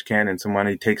trash can and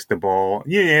somebody takes the ball.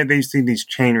 Yeah, they've seen these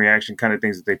chain reaction kind of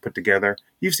things that they put together.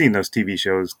 You've seen those TV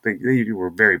shows. They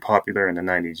were very popular in the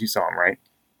 90s. You saw them, right?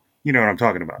 You know what I'm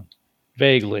talking about.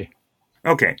 Vaguely.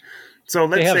 Okay. So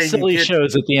let's say they have silly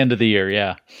shows at the end of the year,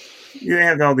 yeah. They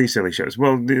have all these silly shows.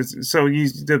 Well,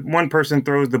 the one person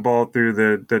throws the ball through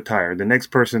the tire. The next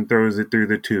person throws it through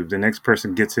the tube. The next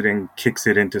person gets it and kicks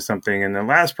it into something. And the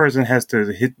last person has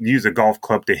to use a golf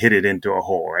club to hit it into a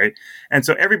hole, right? And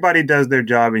so everybody does their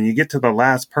job, and you get to the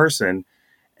last person,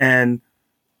 and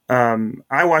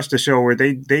I watched a show where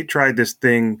they tried this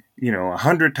thing,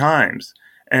 100 times,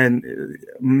 and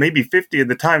maybe 50 of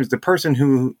the times the person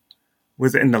who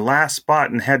was in the last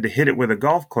spot and had to hit it with a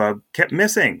golf club kept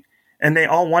missing, and they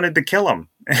all wanted to kill him.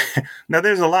 Now,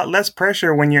 there's a lot less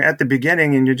pressure when you're at the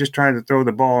beginning and you're just trying to throw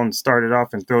the ball and start it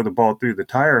off and throw the ball through the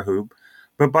tire hoop.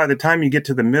 But by the time you get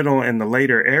to the middle and the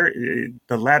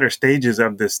latter stages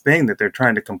of this thing that they're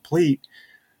trying to complete,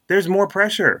 there's more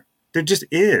pressure. There just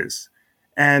is.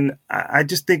 And I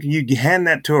just think you hand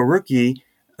that to a rookie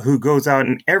who goes out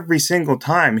and every single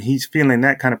time he's feeling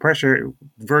that kind of pressure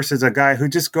versus a guy who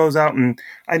just goes out and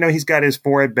I know he's got his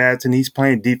 4 at-bats and he's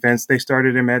playing defense. They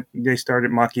started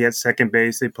Maki at second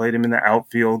base. They played him in the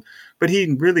outfield, but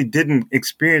he really didn't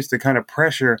experience the kind of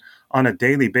pressure on a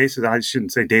daily basis. I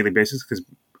shouldn't say daily basis because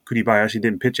Kuribayashi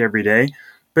didn't pitch every day,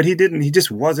 but he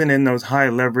just wasn't in those high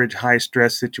leverage, high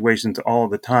stress situations all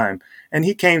the time. And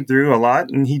he came through a lot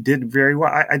and he did very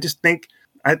well. I think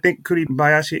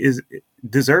Kuribayashi is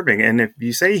deserving. And if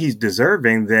you say he's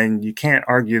deserving, then you can't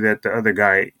argue that the other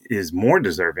guy is more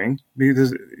deserving,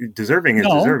 because deserving is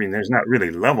deserving. There's not really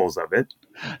levels of it.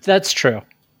 That's true.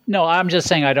 No, I'm just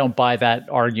saying I don't buy that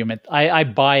argument. I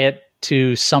buy it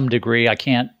to some degree. I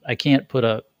can't put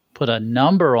a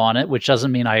number on it, which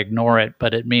doesn't mean I ignore it,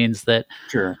 but it means that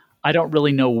Sure. I don't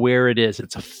really know where it is.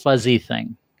 It's a fuzzy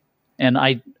thing. And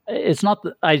I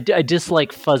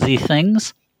dislike fuzzy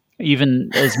things. Even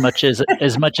as much as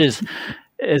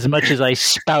I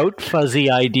spout fuzzy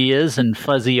ideas and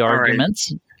fuzzy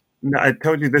arguments. No, I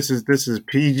told you this is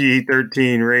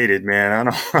PG-13 rated, man. I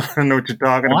don't know what you're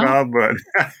talking about, but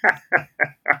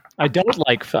I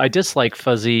dislike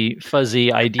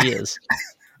fuzzy ideas.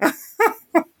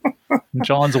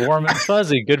 John's warm and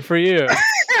fuzzy. Good for you.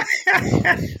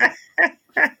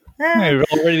 You're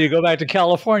all ready to go back to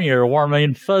California. You're warm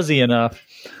and fuzzy enough.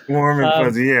 Warm and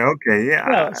fuzzy, yeah, okay,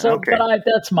 yeah. Okay. But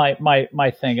that's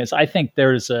my thing is I think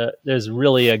there's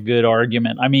really a good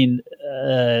argument. I mean,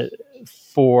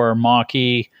 for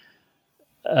Maki,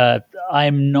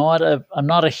 I'm not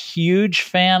a huge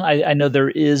fan. I know there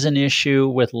is an issue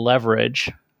with leverage.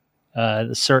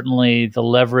 Certainly, the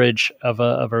leverage of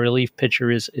a relief pitcher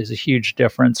is a huge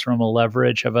difference from a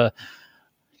leverage of a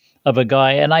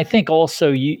guy. And I think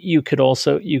also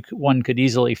one could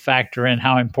easily factor in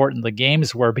how important the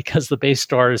games were, because the Bay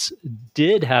Stars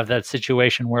did have that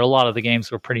situation where a lot of the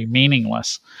games were pretty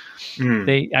meaningless.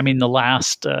 Probably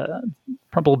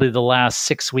the last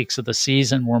 6 weeks of the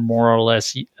season were more or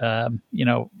less, playing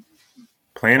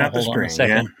out the string.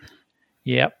 Yeah.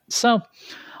 Yep. So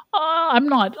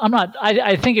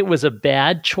I think it was a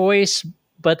bad choice,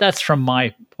 but that's from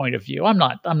my point of view. I'm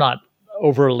not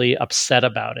overly upset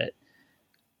about it.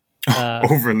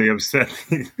 Overly upset.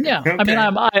 Yeah, okay. I mean,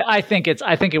 I think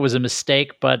it was a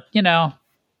mistake, but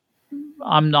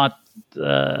I'm not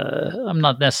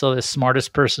necessarily the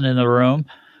smartest person in the room.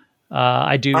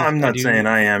 I'm not saying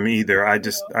I am either. I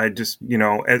just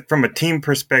from a team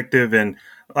perspective, and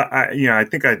I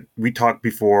think we talked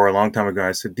before a long time ago.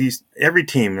 I said every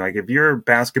team, like if you're a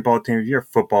basketball team, if you're a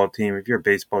football team, if you're a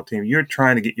baseball team, you're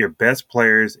trying to get your best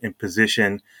players in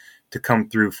position to come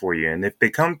through for you. And if they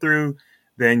come through,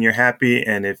 then you're happy.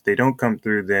 And if they don't come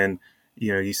through, then,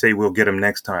 you say, we'll get them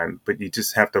next time, but you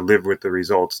just have to live with the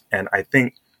results. And I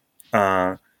think,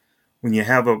 when you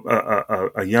have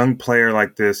a young player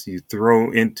like this, you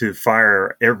throw into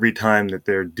fire every time that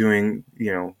they're doing,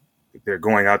 they're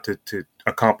going out to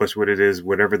accomplish what it is,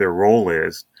 whatever their role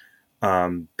is.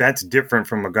 That's different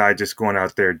from a guy just going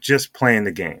out there, just playing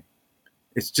the game.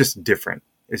 It's just different.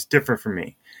 It's different for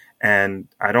me. And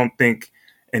I don't think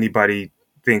anybody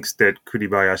thinks that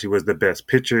Kuribayashi was the best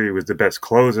pitcher, he was the best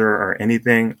closer or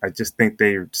anything. I just think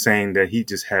they're saying that he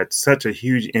just had such a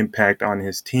huge impact on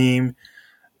his team.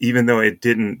 Even though it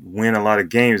didn't win a lot of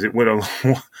games, it would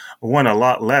have won a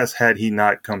lot less had he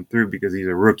not come through, because he's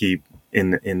a rookie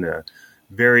in the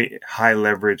very high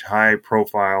leverage, high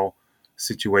profile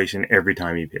situation every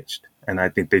time he pitched. And I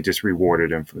think they just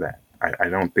rewarded him for that. I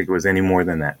don't think it was any more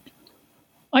than that.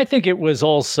 I think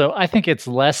it's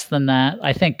less than that.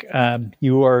 I think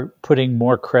you are putting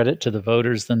more credit to the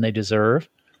voters than they deserve.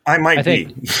 I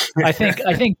think I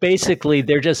think basically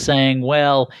they're just saying,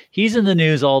 well, he's in the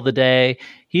news all the day.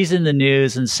 He's in the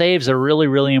news, and saves are really,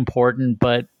 really important.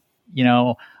 But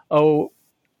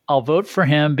I'll vote for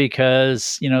him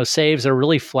because saves are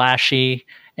really flashy,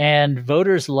 and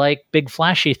voters like big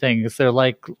flashy things. They're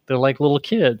like little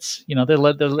kids. They're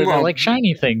like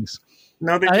shiny things.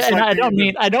 No, they I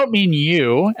don't mean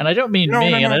you, and I don't mean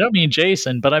me, and I don't mean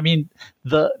Jason, but I mean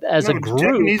as a group.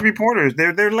 Japanese reporters,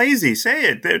 they're lazy. Say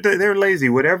it. They're lazy.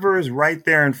 Whatever is right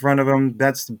there in front of them,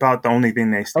 that's about the only thing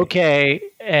they see. Okay,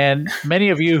 and many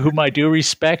of you whom I do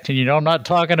respect, and I'm not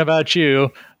talking about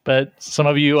you, but some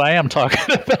of you I am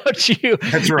talking about you.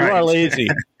 That's right. You are lazy.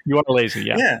 You are lazy.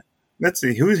 Yeah. Yeah. Let's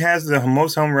see who has the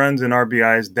most home runs and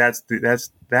RBIs. That's the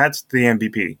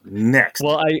MVP. Next.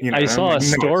 Well, I saw a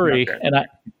story, and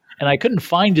I couldn't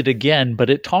find it again, but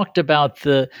it talked about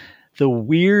the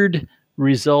weird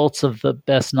results of the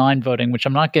best nine voting, which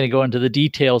I'm not going to go into the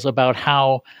details about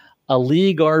how a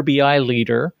league RBI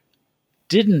leader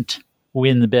didn't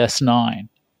win the best nine,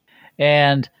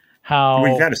 and how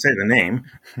we got to say the name.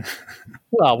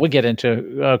 Well, we'll get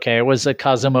into, it was a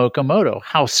Kazuma Okamoto.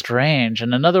 How strange.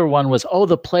 And another one was,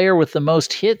 the player with the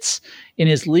most hits in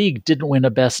his league didn't win a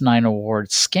Best Nine award.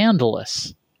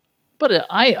 Scandalous. But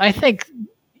I think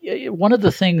one of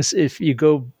the things, if you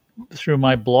go through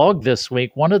my blog this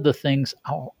week, one of the things,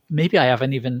 maybe I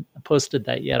haven't even posted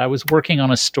that yet. I was working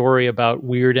on a story about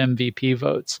weird MVP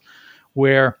votes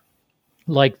where,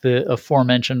 like the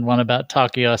aforementioned one about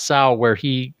Takuya Asao, where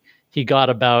he got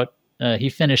about, he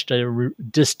finished a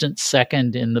distant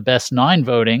second in the best nine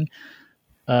voting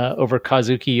over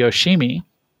Kazuki Yoshimi.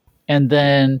 And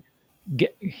then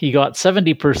he got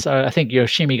 70%. I think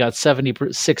Yoshimi got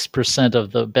 76%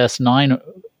 of the best nine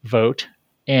vote,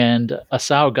 and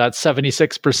Asao got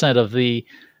 76% of the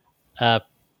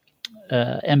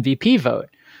MVP vote.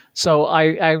 So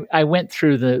I went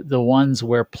through the ones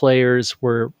where players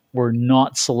were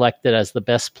not selected as the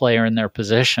best player in their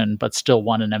position, but still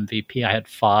won an MVP. I had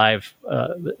 5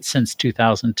 since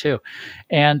 2002.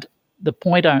 And the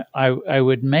point I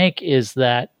would make is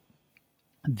that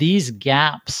these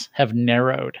gaps have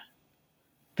narrowed.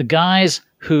 The guys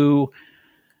who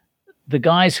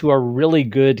are really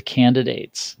good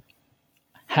candidates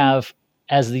have,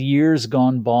 as the years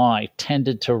gone by,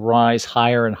 tended to rise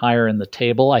higher and higher in the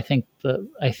table. I think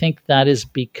that is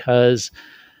because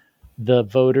the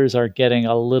voters are getting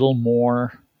a little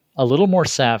more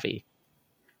savvy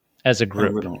as a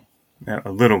group.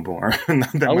 A little more.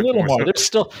 Not that a much little more.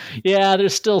 So.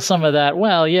 There's still some of that.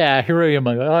 Well, yeah, Hiroya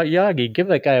Yagi, give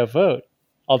that guy a vote.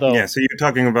 Although, yeah, so you're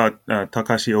talking about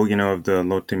Takashi Ogino of the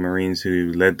Lotte Marines,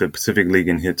 who led the Pacific League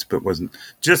in hits, but he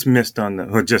just missed.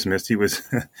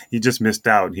 He just missed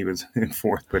out. He was in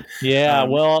 4th, but yeah.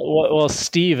 Well,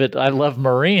 Steve, I Love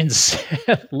Marines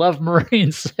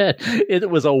said it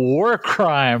was a war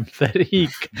crime that he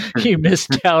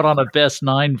missed out on a best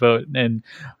nine vote, and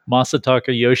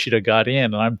Masataka Yoshida got in.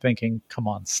 And I'm thinking, come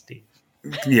on, Steve.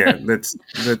 Yeah, let's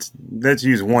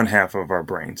use one half of our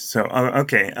brains. So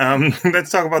okay,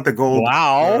 let's talk about the gold.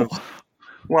 Wow.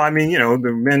 Well, I mean,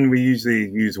 the men, we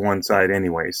usually use one side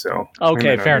anyway. So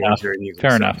okay, fair enough.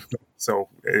 Fair enough. So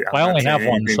I only have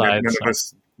one side. None of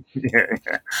us. Yeah.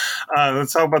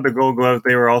 Let's talk about the Gold Gloves.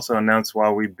 They were also announced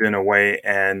while we've been away,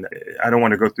 and I don't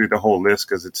want to go through the whole list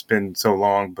because it's been so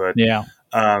long. But yeah,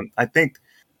 I think.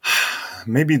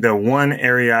 Maybe the one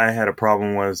area I had a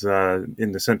problem was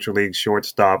in the Central League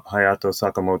shortstop, Hayato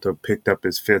Sakamoto picked up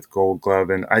his 5th Gold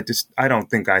Glove, and I don't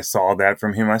think I saw that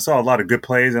from him. I saw a lot of good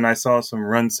plays, and I saw some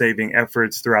run-saving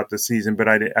efforts throughout the season, but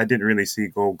I didn't really see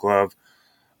Gold Glove.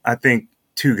 I think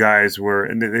 2 guys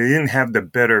they didn't have the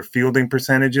better fielding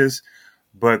percentages,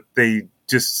 but they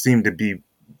just seemed to be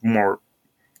more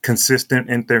consistent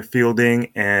in their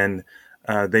fielding, and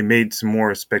they made some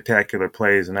more spectacular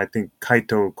plays, and I think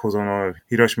Kaito Kozono of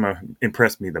Hiroshima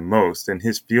impressed me the most. And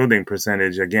his fielding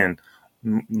percentage, again,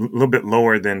 a little bit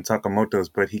lower than Sakamoto's,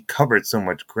 but he covered so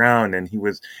much ground, and it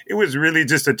was really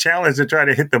just a challenge to try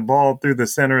to hit the ball through the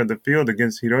center of the field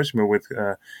against Hiroshima with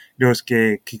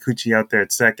Ryosuke Kikuchi out there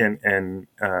at second and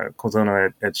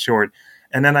Kozono at short.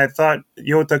 And then I thought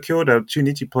Yota Kyoda of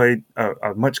Chunichi played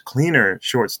a much cleaner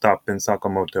shortstop than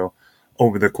Sakamoto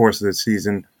over the course of the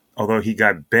season, although he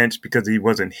got benched because he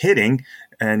wasn't hitting,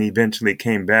 and eventually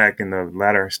came back in the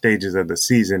latter stages of the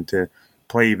season to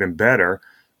play even better.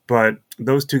 But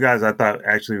those 2 guys I thought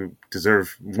actually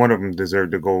one of them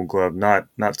deserved the Gold Glove, not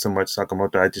so much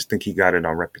Sakamoto. I just think he got it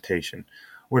on reputation.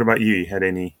 What about you? You had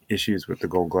any issues with the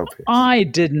Gold Glove picks? I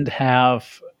didn't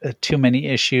have too many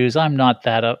issues. I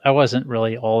wasn't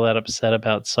really all that upset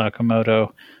about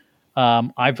Sakamoto.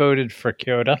 I voted for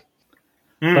Kyoda.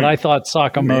 But I thought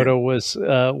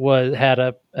Sakamoto had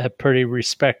a pretty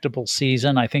respectable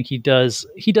season. I think he does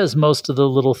most of the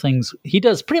little things. He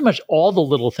does pretty much all the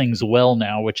little things well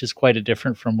now, which is quite a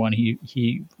different from when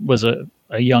he was a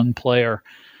young player.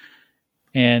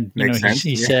 And, Makes sense.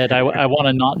 he said, I want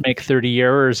to not make 30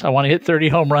 errors. I want to hit 30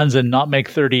 home runs and not make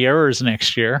 30 errors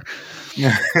next year.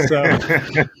 So,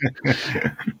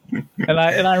 and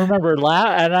I remember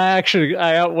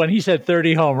when he said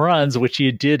 30 home runs, which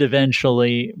he did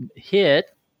eventually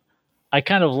hit, I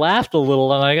kind of laughed a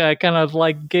little, and I kind of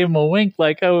like gave him a wink,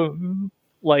 like, oh,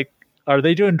 like, are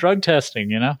they doing drug testing?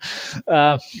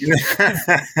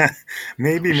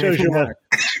 Maybe shows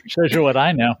you what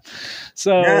I know.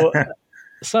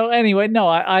 So anyway, no,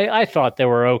 I thought they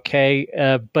were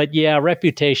okay, but yeah,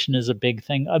 reputation is a big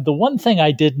thing. The one thing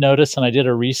I did notice, and I did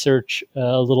a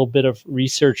little bit of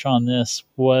research on this,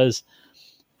 was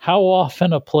how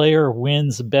often a player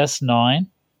wins best 9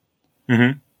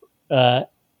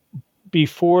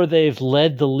 before they've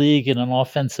led the league in an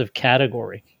offensive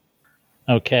category.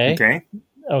 Okay.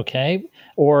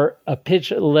 Or a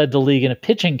pitch led the league in a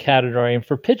pitching category, and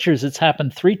for pitchers, it's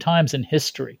happened 3 times in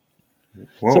history.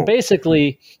 Whoa. So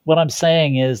basically, what I'm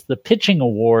saying is the pitching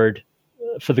award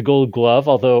for the Gold Glove,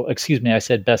 I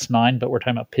said best 9, but we're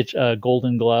talking about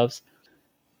Golden Gloves.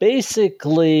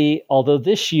 Basically, although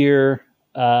this year,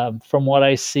 from what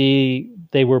I see,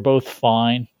 they were both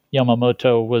fine.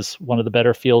 Yamamoto was one of the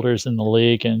better fielders in the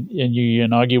league, and Yu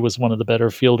Yanagi was one of the better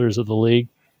fielders of the league.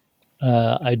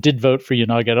 I did vote for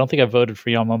Yanagi. I don't think I voted for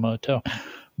Yamamoto.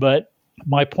 But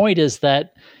my point is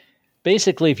that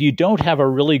basically, if you don't have a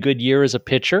really good year as a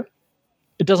pitcher,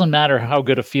 it doesn't matter how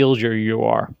good a fielder you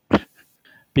are.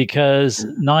 Because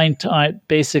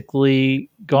basically,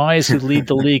 guys who lead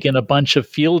the league in a bunch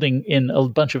of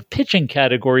pitching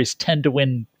categories tend to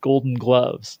win Golden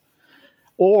Gloves.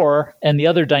 And the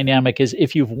other dynamic is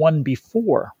if you've won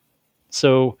before.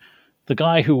 So the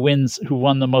guy who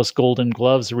won the most Golden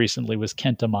Gloves recently was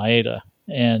Kenta Maeda.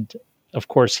 And of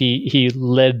course, he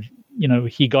led,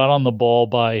 he got on the ball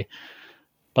by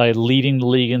leading the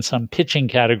league in some pitching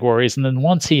categories. And then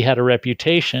once he had a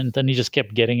reputation, then he just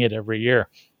kept getting it every year.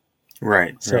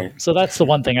 Right. So that's the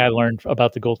one thing I learned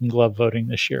about the Golden Glove voting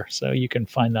this year. So you can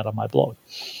find that on my blog.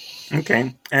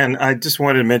 Okay. And I just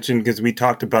wanted to mention, because we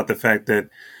talked about the fact that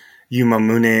Yuma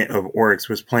Mune of Oryx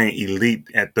was playing elite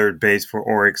at third base for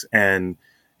Oryx, and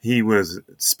he was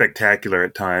spectacular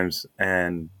at times,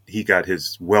 and he got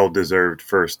his well-deserved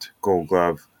first Gold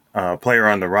Glove. Player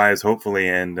on the rise, hopefully,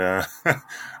 and a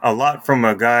lot from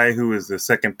a guy who was the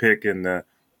second pick in the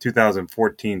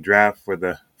 2014 draft for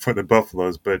the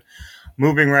Buffaloes. But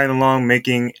moving right along,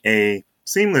 making a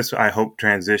seamless, I hope,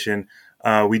 transition.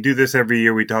 We do this every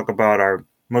year. We talk about our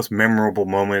most memorable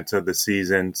moments of the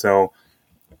season. So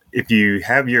if you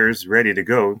have yours ready to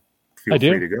go, feel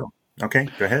free to go. Okay,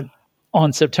 go ahead.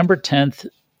 On September 10th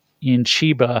in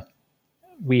Chiba,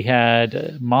 we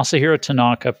had Masahiro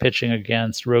Tanaka pitching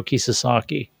against Roki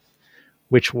Sasaki,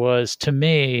 which was, to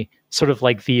me, sort of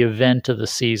like the event of the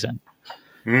season.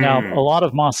 Now, a lot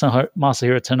of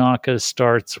Masahiro Tanaka's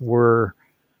starts were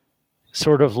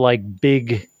sort of like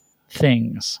big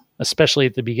things, especially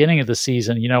at the beginning of the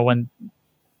season, when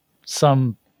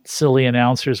some silly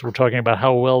announcers were talking about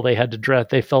how well they had to dress.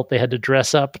 They felt they had to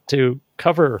dress up to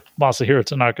cover Masahiro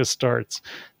Tanaka's starts,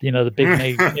 the big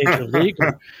major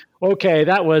leaguer. Okay,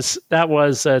 that was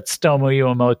Tsutomu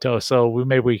Yuamoto, so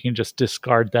maybe we can just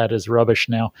discard that as rubbish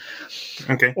now.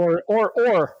 Okay.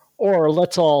 Or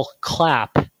let's all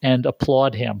clap and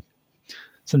applaud him,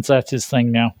 since that's his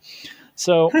thing now.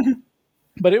 So,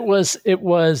 but it was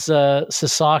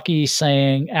Sasaki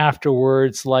saying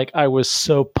afterwards, like, I was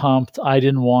so pumped. I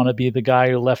didn't want to be the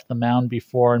guy who left the mound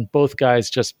before, and both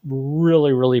guys just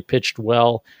really, really pitched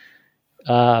well.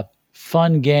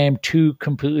 Fun game, 2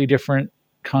 completely different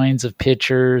kinds of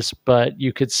pitchers, but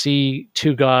you could see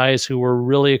 2 guys who were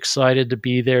really excited to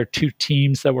be there, 2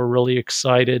 teams that were really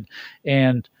excited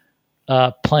and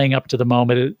playing up to the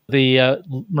moment. The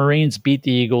Marines beat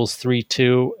the Eagles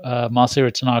 3-2.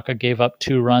 Masahiro Tanaka gave up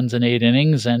 2 runs in 8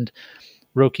 innings, and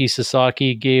Roki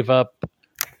Sasaki gave up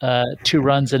 2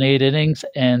 runs in 8 innings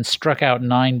and struck out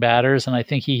 9 batters. And I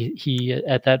think he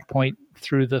at that point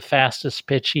threw the fastest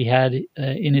pitch he had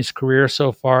in his career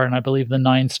so far. And I believe the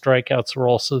 9 strikeouts were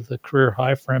also the career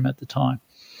high for him at the time.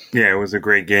 Yeah, it was a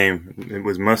great game. It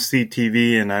was must-see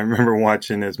TV, and I remember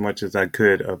watching as much as I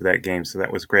could of that game, so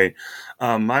that was great.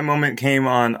 My moment came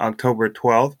on October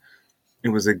 12th. It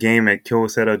was a game at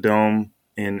Kyocera Dome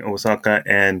in Osaka,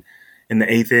 and in the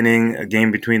 8th inning, a game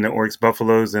between the Oryx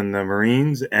Buffaloes and the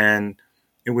Marines, and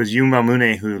it was Yuma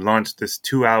Mune who launched this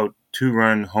 2-out,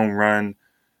 2-run home run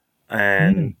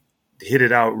and hit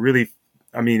it out really.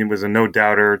 I mean, it was a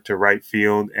no-doubter to right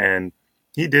field, and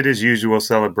he did his usual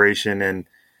celebration, and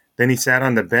then he sat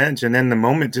on the bench, and then the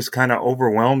moment just kind of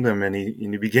overwhelmed him, and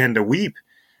he began to weep.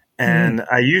 And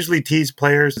I usually tease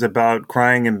players about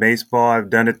crying in baseball. I've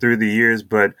done it through the years,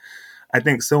 but I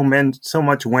think so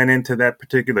much went into that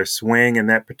particular swing and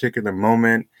that particular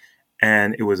moment.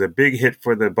 And it was a big hit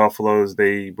for the Buffaloes.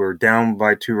 They were down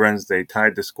by 2 runs. They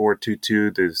tied the score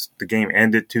 2-2. The game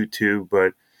ended 2-2,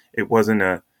 but it wasn't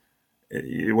a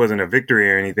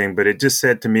victory or anything. But it just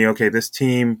said to me, okay, this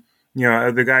team,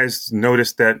 the guys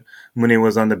noticed that when he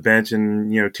was on the bench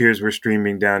and, tears were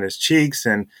streaming down his cheeks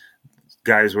and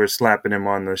guys were slapping him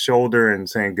on the shoulder and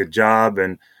saying good job.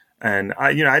 And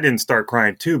I didn't start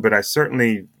crying too, but I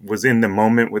certainly was in the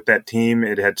moment with that team.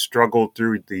 It had struggled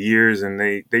through the years and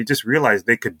they just realized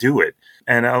they could do it.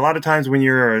 And a lot of times when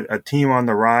you're a team on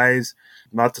the rise,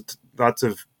 lots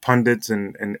of pundits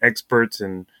and experts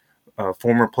and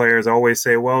former players always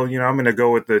say, well, I'm going to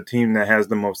go with the team that has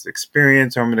the most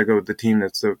experience, or I'm going to go with the team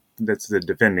that's the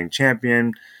defending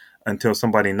champion until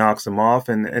somebody knocks them off.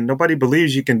 And nobody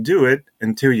believes you can do it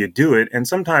until you do it. And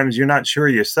sometimes you're not sure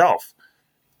yourself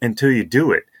until you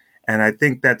do it. And I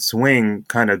think that swing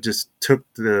kind of just took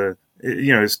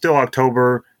it's still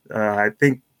October. I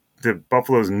think the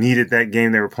Buffaloes needed that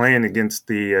game. They were playing against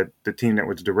the team that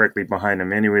was directly behind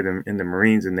them anyway, in the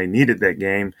Marines, and they needed that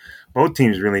game. Both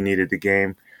teams really needed the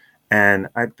game. And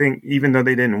I think even though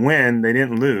they didn't win, they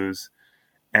didn't lose.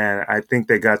 And I think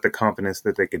they got the confidence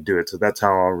that they could do it. So that's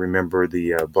how I'll remember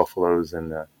the Buffaloes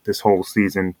and this whole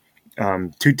season.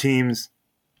 2 teams,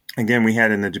 again, we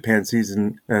had in the Japan series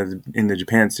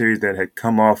that had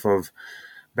come off of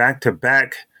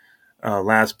back-to-back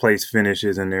last place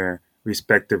finishes in their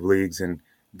respective leagues and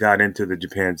got into the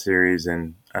Japan series.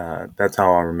 And that's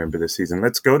how I'll remember the season.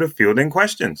 Let's go to fielding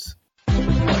questions.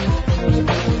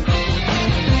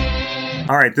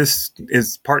 All right, this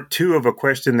is part 2 of a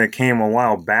question that came a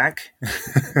while back,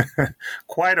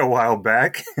 quite a while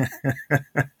back.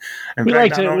 We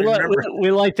like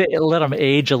to let them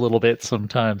age a little bit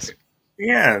sometimes.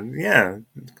 Yeah.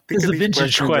 This is a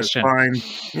vintage question. Fine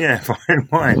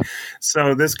wine.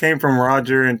 So this came from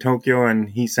Roger in Tokyo, and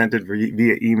he sent it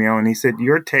via email, and he said,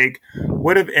 your take,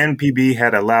 what if NPB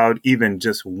had allowed even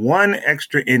just 1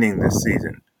 extra inning this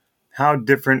season? How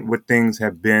different would things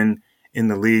have been in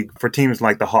the league for teams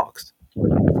like the Hawks?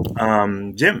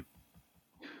 Jim?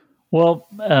 Well,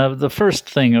 the first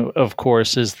thing, of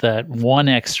course, is that 1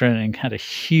 extra inning had a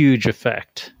huge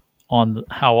effect on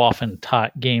how often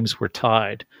games were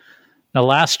tied. Now,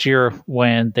 last year,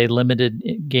 when they limited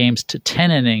games to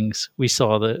 10 innings, we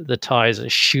saw the ties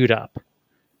shoot up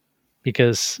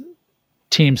because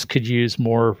teams could use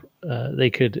more, they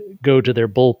could go to their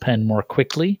bullpen more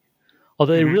quickly.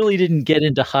 Although they really didn't get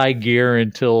into high gear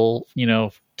until,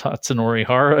 Tatsunori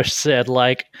Hara said,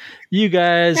 you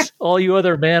guys, all you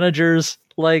other managers,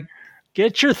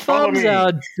 get your thumbs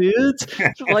out, dudes.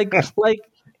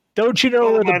 Don't you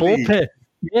know where the bullpen?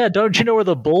 Yeah, don't you know where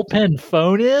the bullpen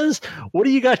phone is? What do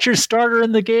you got your starter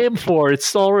in the game for?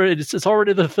 It's already the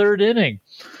 3rd inning.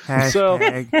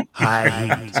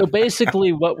 So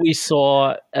basically what we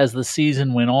saw as the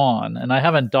season went on, and I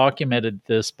haven't documented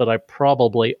this, but I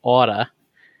probably oughta,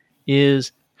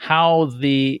 is how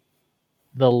the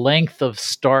length of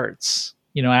starts,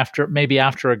 after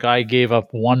a guy gave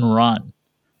up 1 run,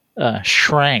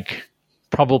 shrank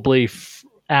probably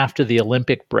after the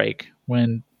Olympic break,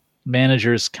 when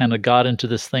managers kind of got into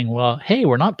this thing, well, hey,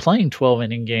 we're not playing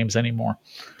 12-inning games anymore.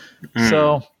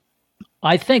 So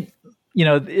I think,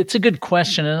 it's a good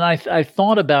question, and I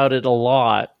thought about it a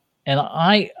lot, and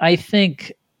I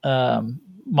think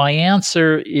my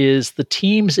answer is the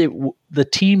teams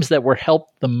that were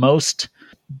helped the most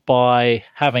by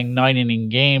having 9-inning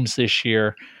games this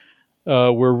year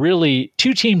were really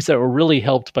 2 teams that were really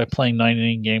helped by playing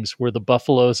 9-inning games were the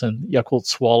Buffaloes and Yakult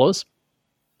Swallows.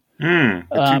 The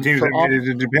 2 teams that made it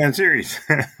to the Japan series.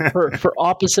 for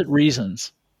opposite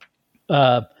reasons.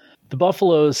 The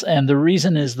Buffaloes, and the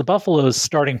reason is the Buffaloes'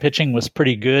 starting pitching was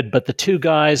pretty good, but the 2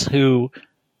 guys who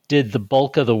did the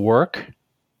bulk of the work,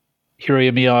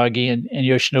 Hiroya Miyagi and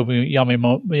Yoshinobu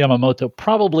Yamamoto,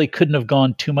 probably couldn't have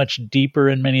gone too much deeper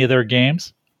in many of their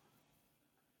games.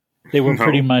 They were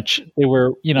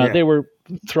they were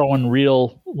throwing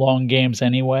real long games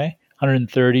anyway,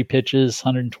 130 pitches,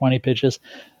 120 pitches.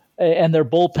 And their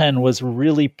bullpen was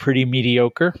really pretty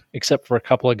mediocre, except for a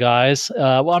couple of guys.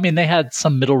 They had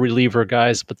some middle reliever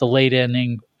guys, but the late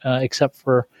inning, except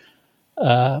for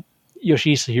Yoshihisa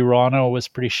Hirano, was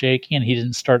pretty shaky, and he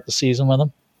didn't start the season with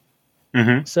them.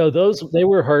 Mm-hmm. So they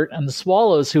were hurt. And the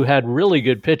Swallows, who had really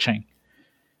good pitching,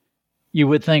 you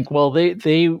would think, well,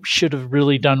 they should have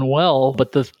really done well.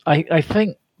 But I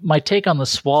think my take on the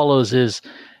Swallows is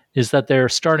that their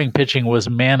starting pitching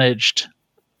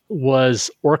was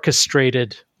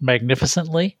orchestrated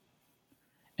magnificently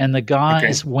and the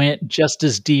guys went just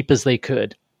as deep as they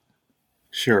could.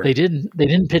 Sure. They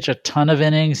didn't pitch a ton of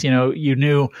innings. You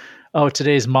knew,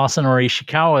 today's Masanori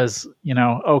Ishikawa's,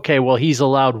 okay, well, he's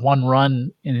allowed one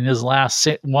run in his last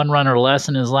one run or less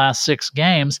in his last 6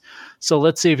 games. So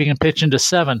let's see if he can pitch into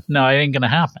 7. No, it ain't going to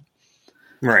happen.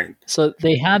 Right. So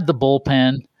they had the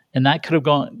bullpen, and that could have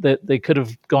gone. That they could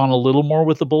have gone a little more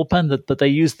with the bullpen. That they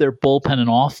used their bullpen an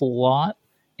awful lot,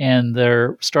 and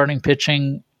their starting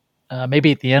pitching.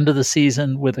 Maybe at the end of the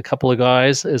season with a couple of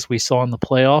guys, as we saw in the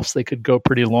playoffs, they could go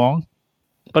pretty long.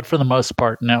 But for the most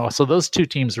part, no. So those 2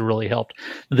 teams are really helped.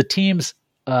 The teams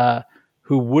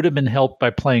who would have been helped by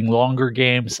playing longer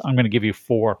games, I'm going to give you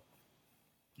 4.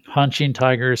 Hanshin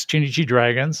Tigers, Chunichi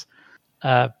Dragons,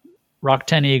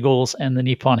 Rakuten Eagles, and the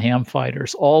Nippon Ham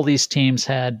Fighters. All these teams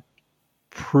had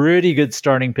pretty good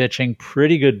starting pitching,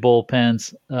 pretty good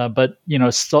bullpens, but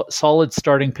solid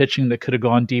starting pitching that could have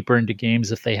gone deeper into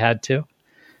games if they had to,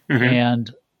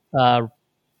 and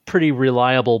pretty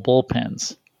reliable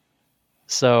bullpens.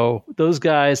 So those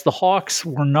guys, the Hawks,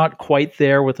 were not quite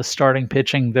there with the starting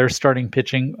pitching. Their starting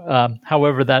pitching,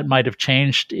 however, that might have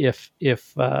changed if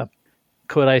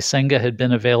Kodai Senga had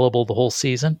been available the whole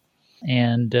season,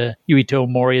 and Yuito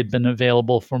Mori had been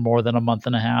available for more than a month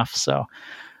and a half. So.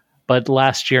 But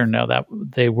last year, no, that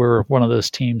they were one of those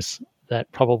teams that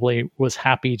probably was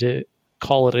happy to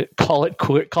call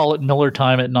it Miller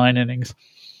time at 9 innings.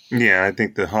 Yeah, I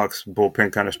think the Hawks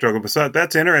bullpen kind of struggled. But so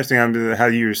that's interesting how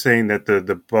you were saying that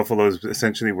the Buffaloes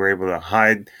essentially were able to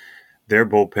hide their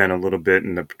bullpen a little bit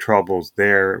and the troubles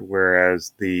there,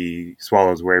 whereas the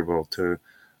Swallows were able to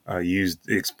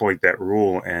exploit that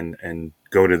rule and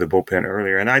go to the bullpen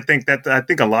earlier. And I think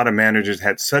a lot of managers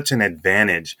had such an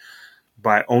advantage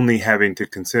by only having to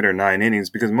consider 9 innings,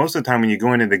 because most of the time when you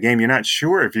go into the game, you're not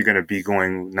sure if you're going to be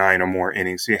going 9 or more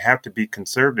innings. So you have to be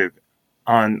conservative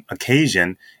on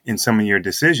occasion in some of your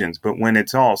decisions. But when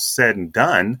it's all said and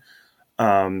done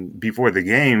before the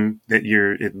game, that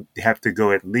you have to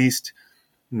go at least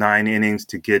 9 innings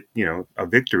to get, a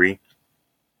victory,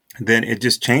 then it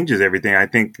just changes everything. I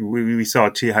think we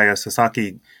saw Chihaya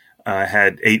Sasaki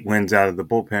had 8 wins out of the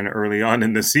bullpen early on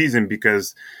in the season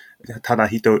because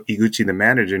Tadahito Iguchi, the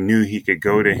manager, knew he could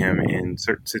go to him in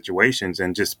certain situations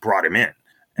and just brought him in.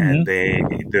 And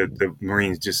the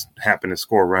Marines just happened to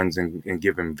score runs and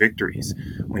give him victories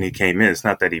when he came in. It's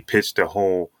not that he pitched a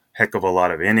whole heck of a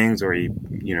lot of innings or he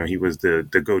was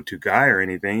the go-to guy or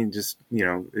anything. Just,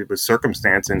 it was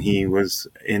circumstance, and he was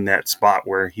in that spot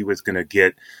where he was going to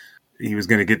get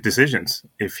decisions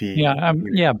if he.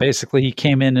 Basically he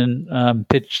came in and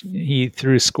pitched. He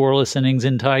threw scoreless innings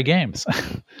in tie games.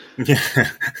 Yeah,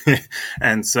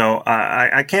 and so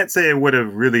I can't say it would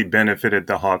have really benefited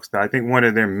the Hawks. I think one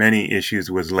of their many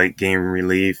issues was late game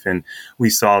relief, and we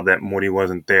saw that Mori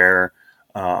wasn't there.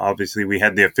 Obviously, we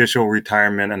had the official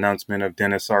retirement announcement of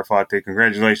Dennis Sarfate.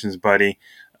 Congratulations, buddy.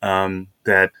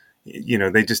 That.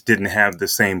 They just didn't have the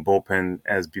same bullpen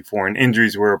as before, and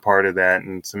injuries were a part of that,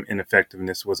 and some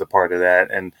ineffectiveness was a part of that.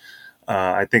 And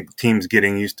I think teams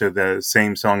getting used to the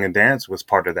same song and dance was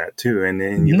part of that too. And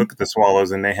then you look at the Swallows,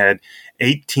 and they had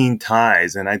 18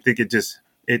 ties, and I think it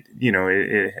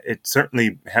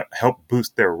certainly helped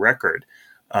boost their record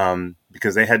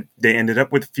because they ended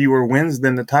up with fewer wins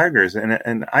than the Tigers.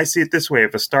 And I see it this way: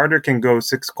 if a starter can go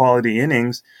 6 quality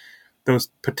innings, those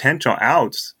potential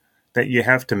outs that you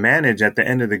have to manage at the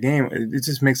end of the game, it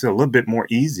just makes it a little bit more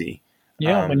easy.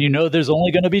 Yeah, when there's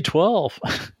only going to be 12.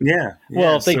 Yeah.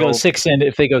 Well, if they go 6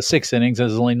 innings,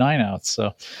 there's only 9 outs.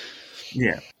 So.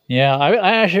 Yeah. Yeah,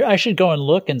 I should go and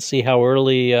look and see how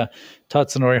early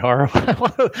Tatsunori Hara.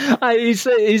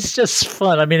 He's just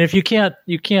fun. I mean, if you can't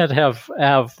have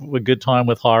a good time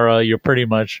with Hara, you're pretty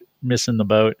much missing the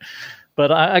boat. But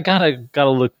I gotta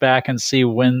look back and see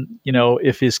when,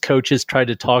 if his coaches tried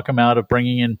to talk him out of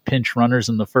bringing in pinch runners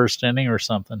in the first inning or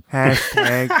something.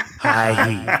 Hashtag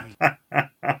HighHeat.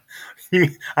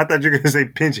 I thought you were going to say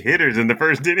pinch hitters in the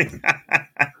first inning.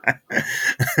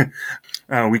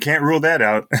 We can't rule that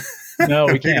out. No,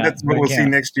 we can't. That's what we'll see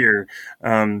next year.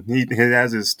 He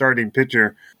has his starting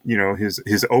pitcher,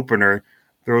 his opener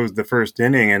throws the first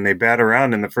inning and they bat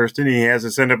around in the first inning. He has to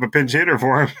send up a pinch hitter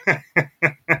for him.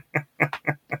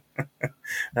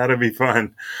 That'll be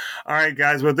fun. All right,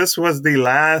 guys. Well, this was the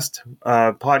last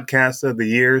podcast of the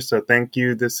year. So thank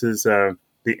you. This is the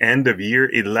end of year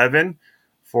 11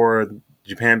 for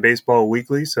Japan Baseball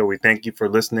Weekly. So we thank you for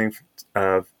listening,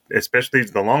 especially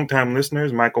the longtime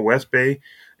listeners, Michael Westbay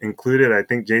included. I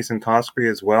think Jason Coscree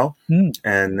as well.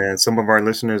 And then some of our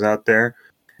listeners out there.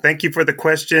 Thank you for the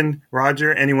question,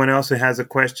 Roger. Anyone else who has a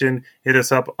question, hit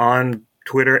us up on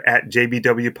Twitter at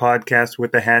JBW Podcast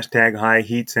with the hashtag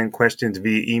HighHeat. Send questions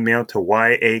via email to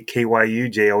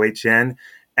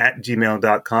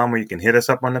yakyujohn@gmail.com, or you can hit us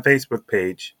up on the Facebook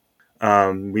page.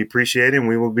 We appreciate it, and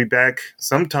we will be back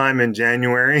sometime in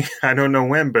January. I don't know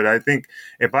when, but I think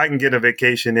if I can get a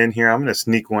vacation in here, I'm going to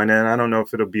sneak one in. I don't know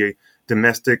if it'll be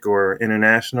domestic or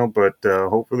international, but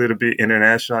hopefully it'll be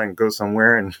international. I can go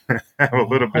somewhere and have a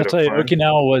little bit of fun. I'll tell you,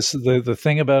 Okinawa was the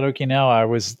thing about Okinawa. I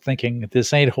was thinking,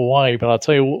 this ain't Hawaii, but I'll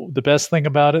tell you the best thing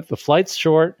about it. The flight's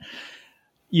short.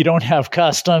 You don't have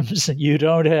customs. You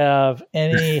don't have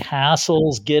any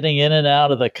hassles getting in and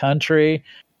out of the country.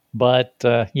 But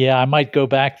I might go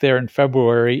back there in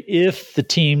February if the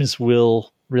teams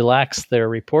will relax their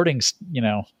reporting,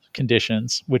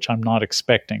 conditions, which I'm not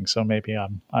expecting. So maybe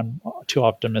I'm too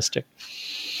optimistic.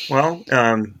 Well,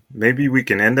 maybe we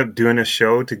can end up doing a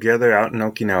show together out in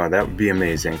Okinawa. That would be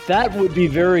amazing. That would be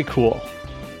very cool.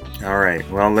 All right.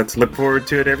 Well, let's look forward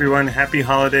to it, everyone. Happy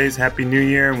holidays, Happy New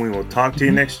Year, and we will talk to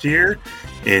you next year.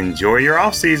 Enjoy your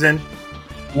off season.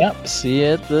 Yep. See you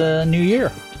at the new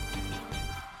year.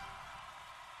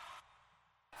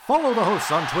 Follow the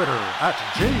hosts on Twitter at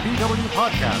JBW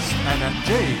Podcast and at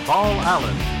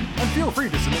JBallAllen. And feel free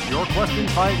to submit your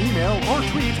questions by email or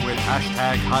tweet with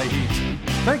hashtag HighHeat.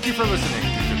 Thank you for listening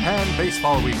to Japan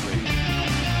Baseball Weekly.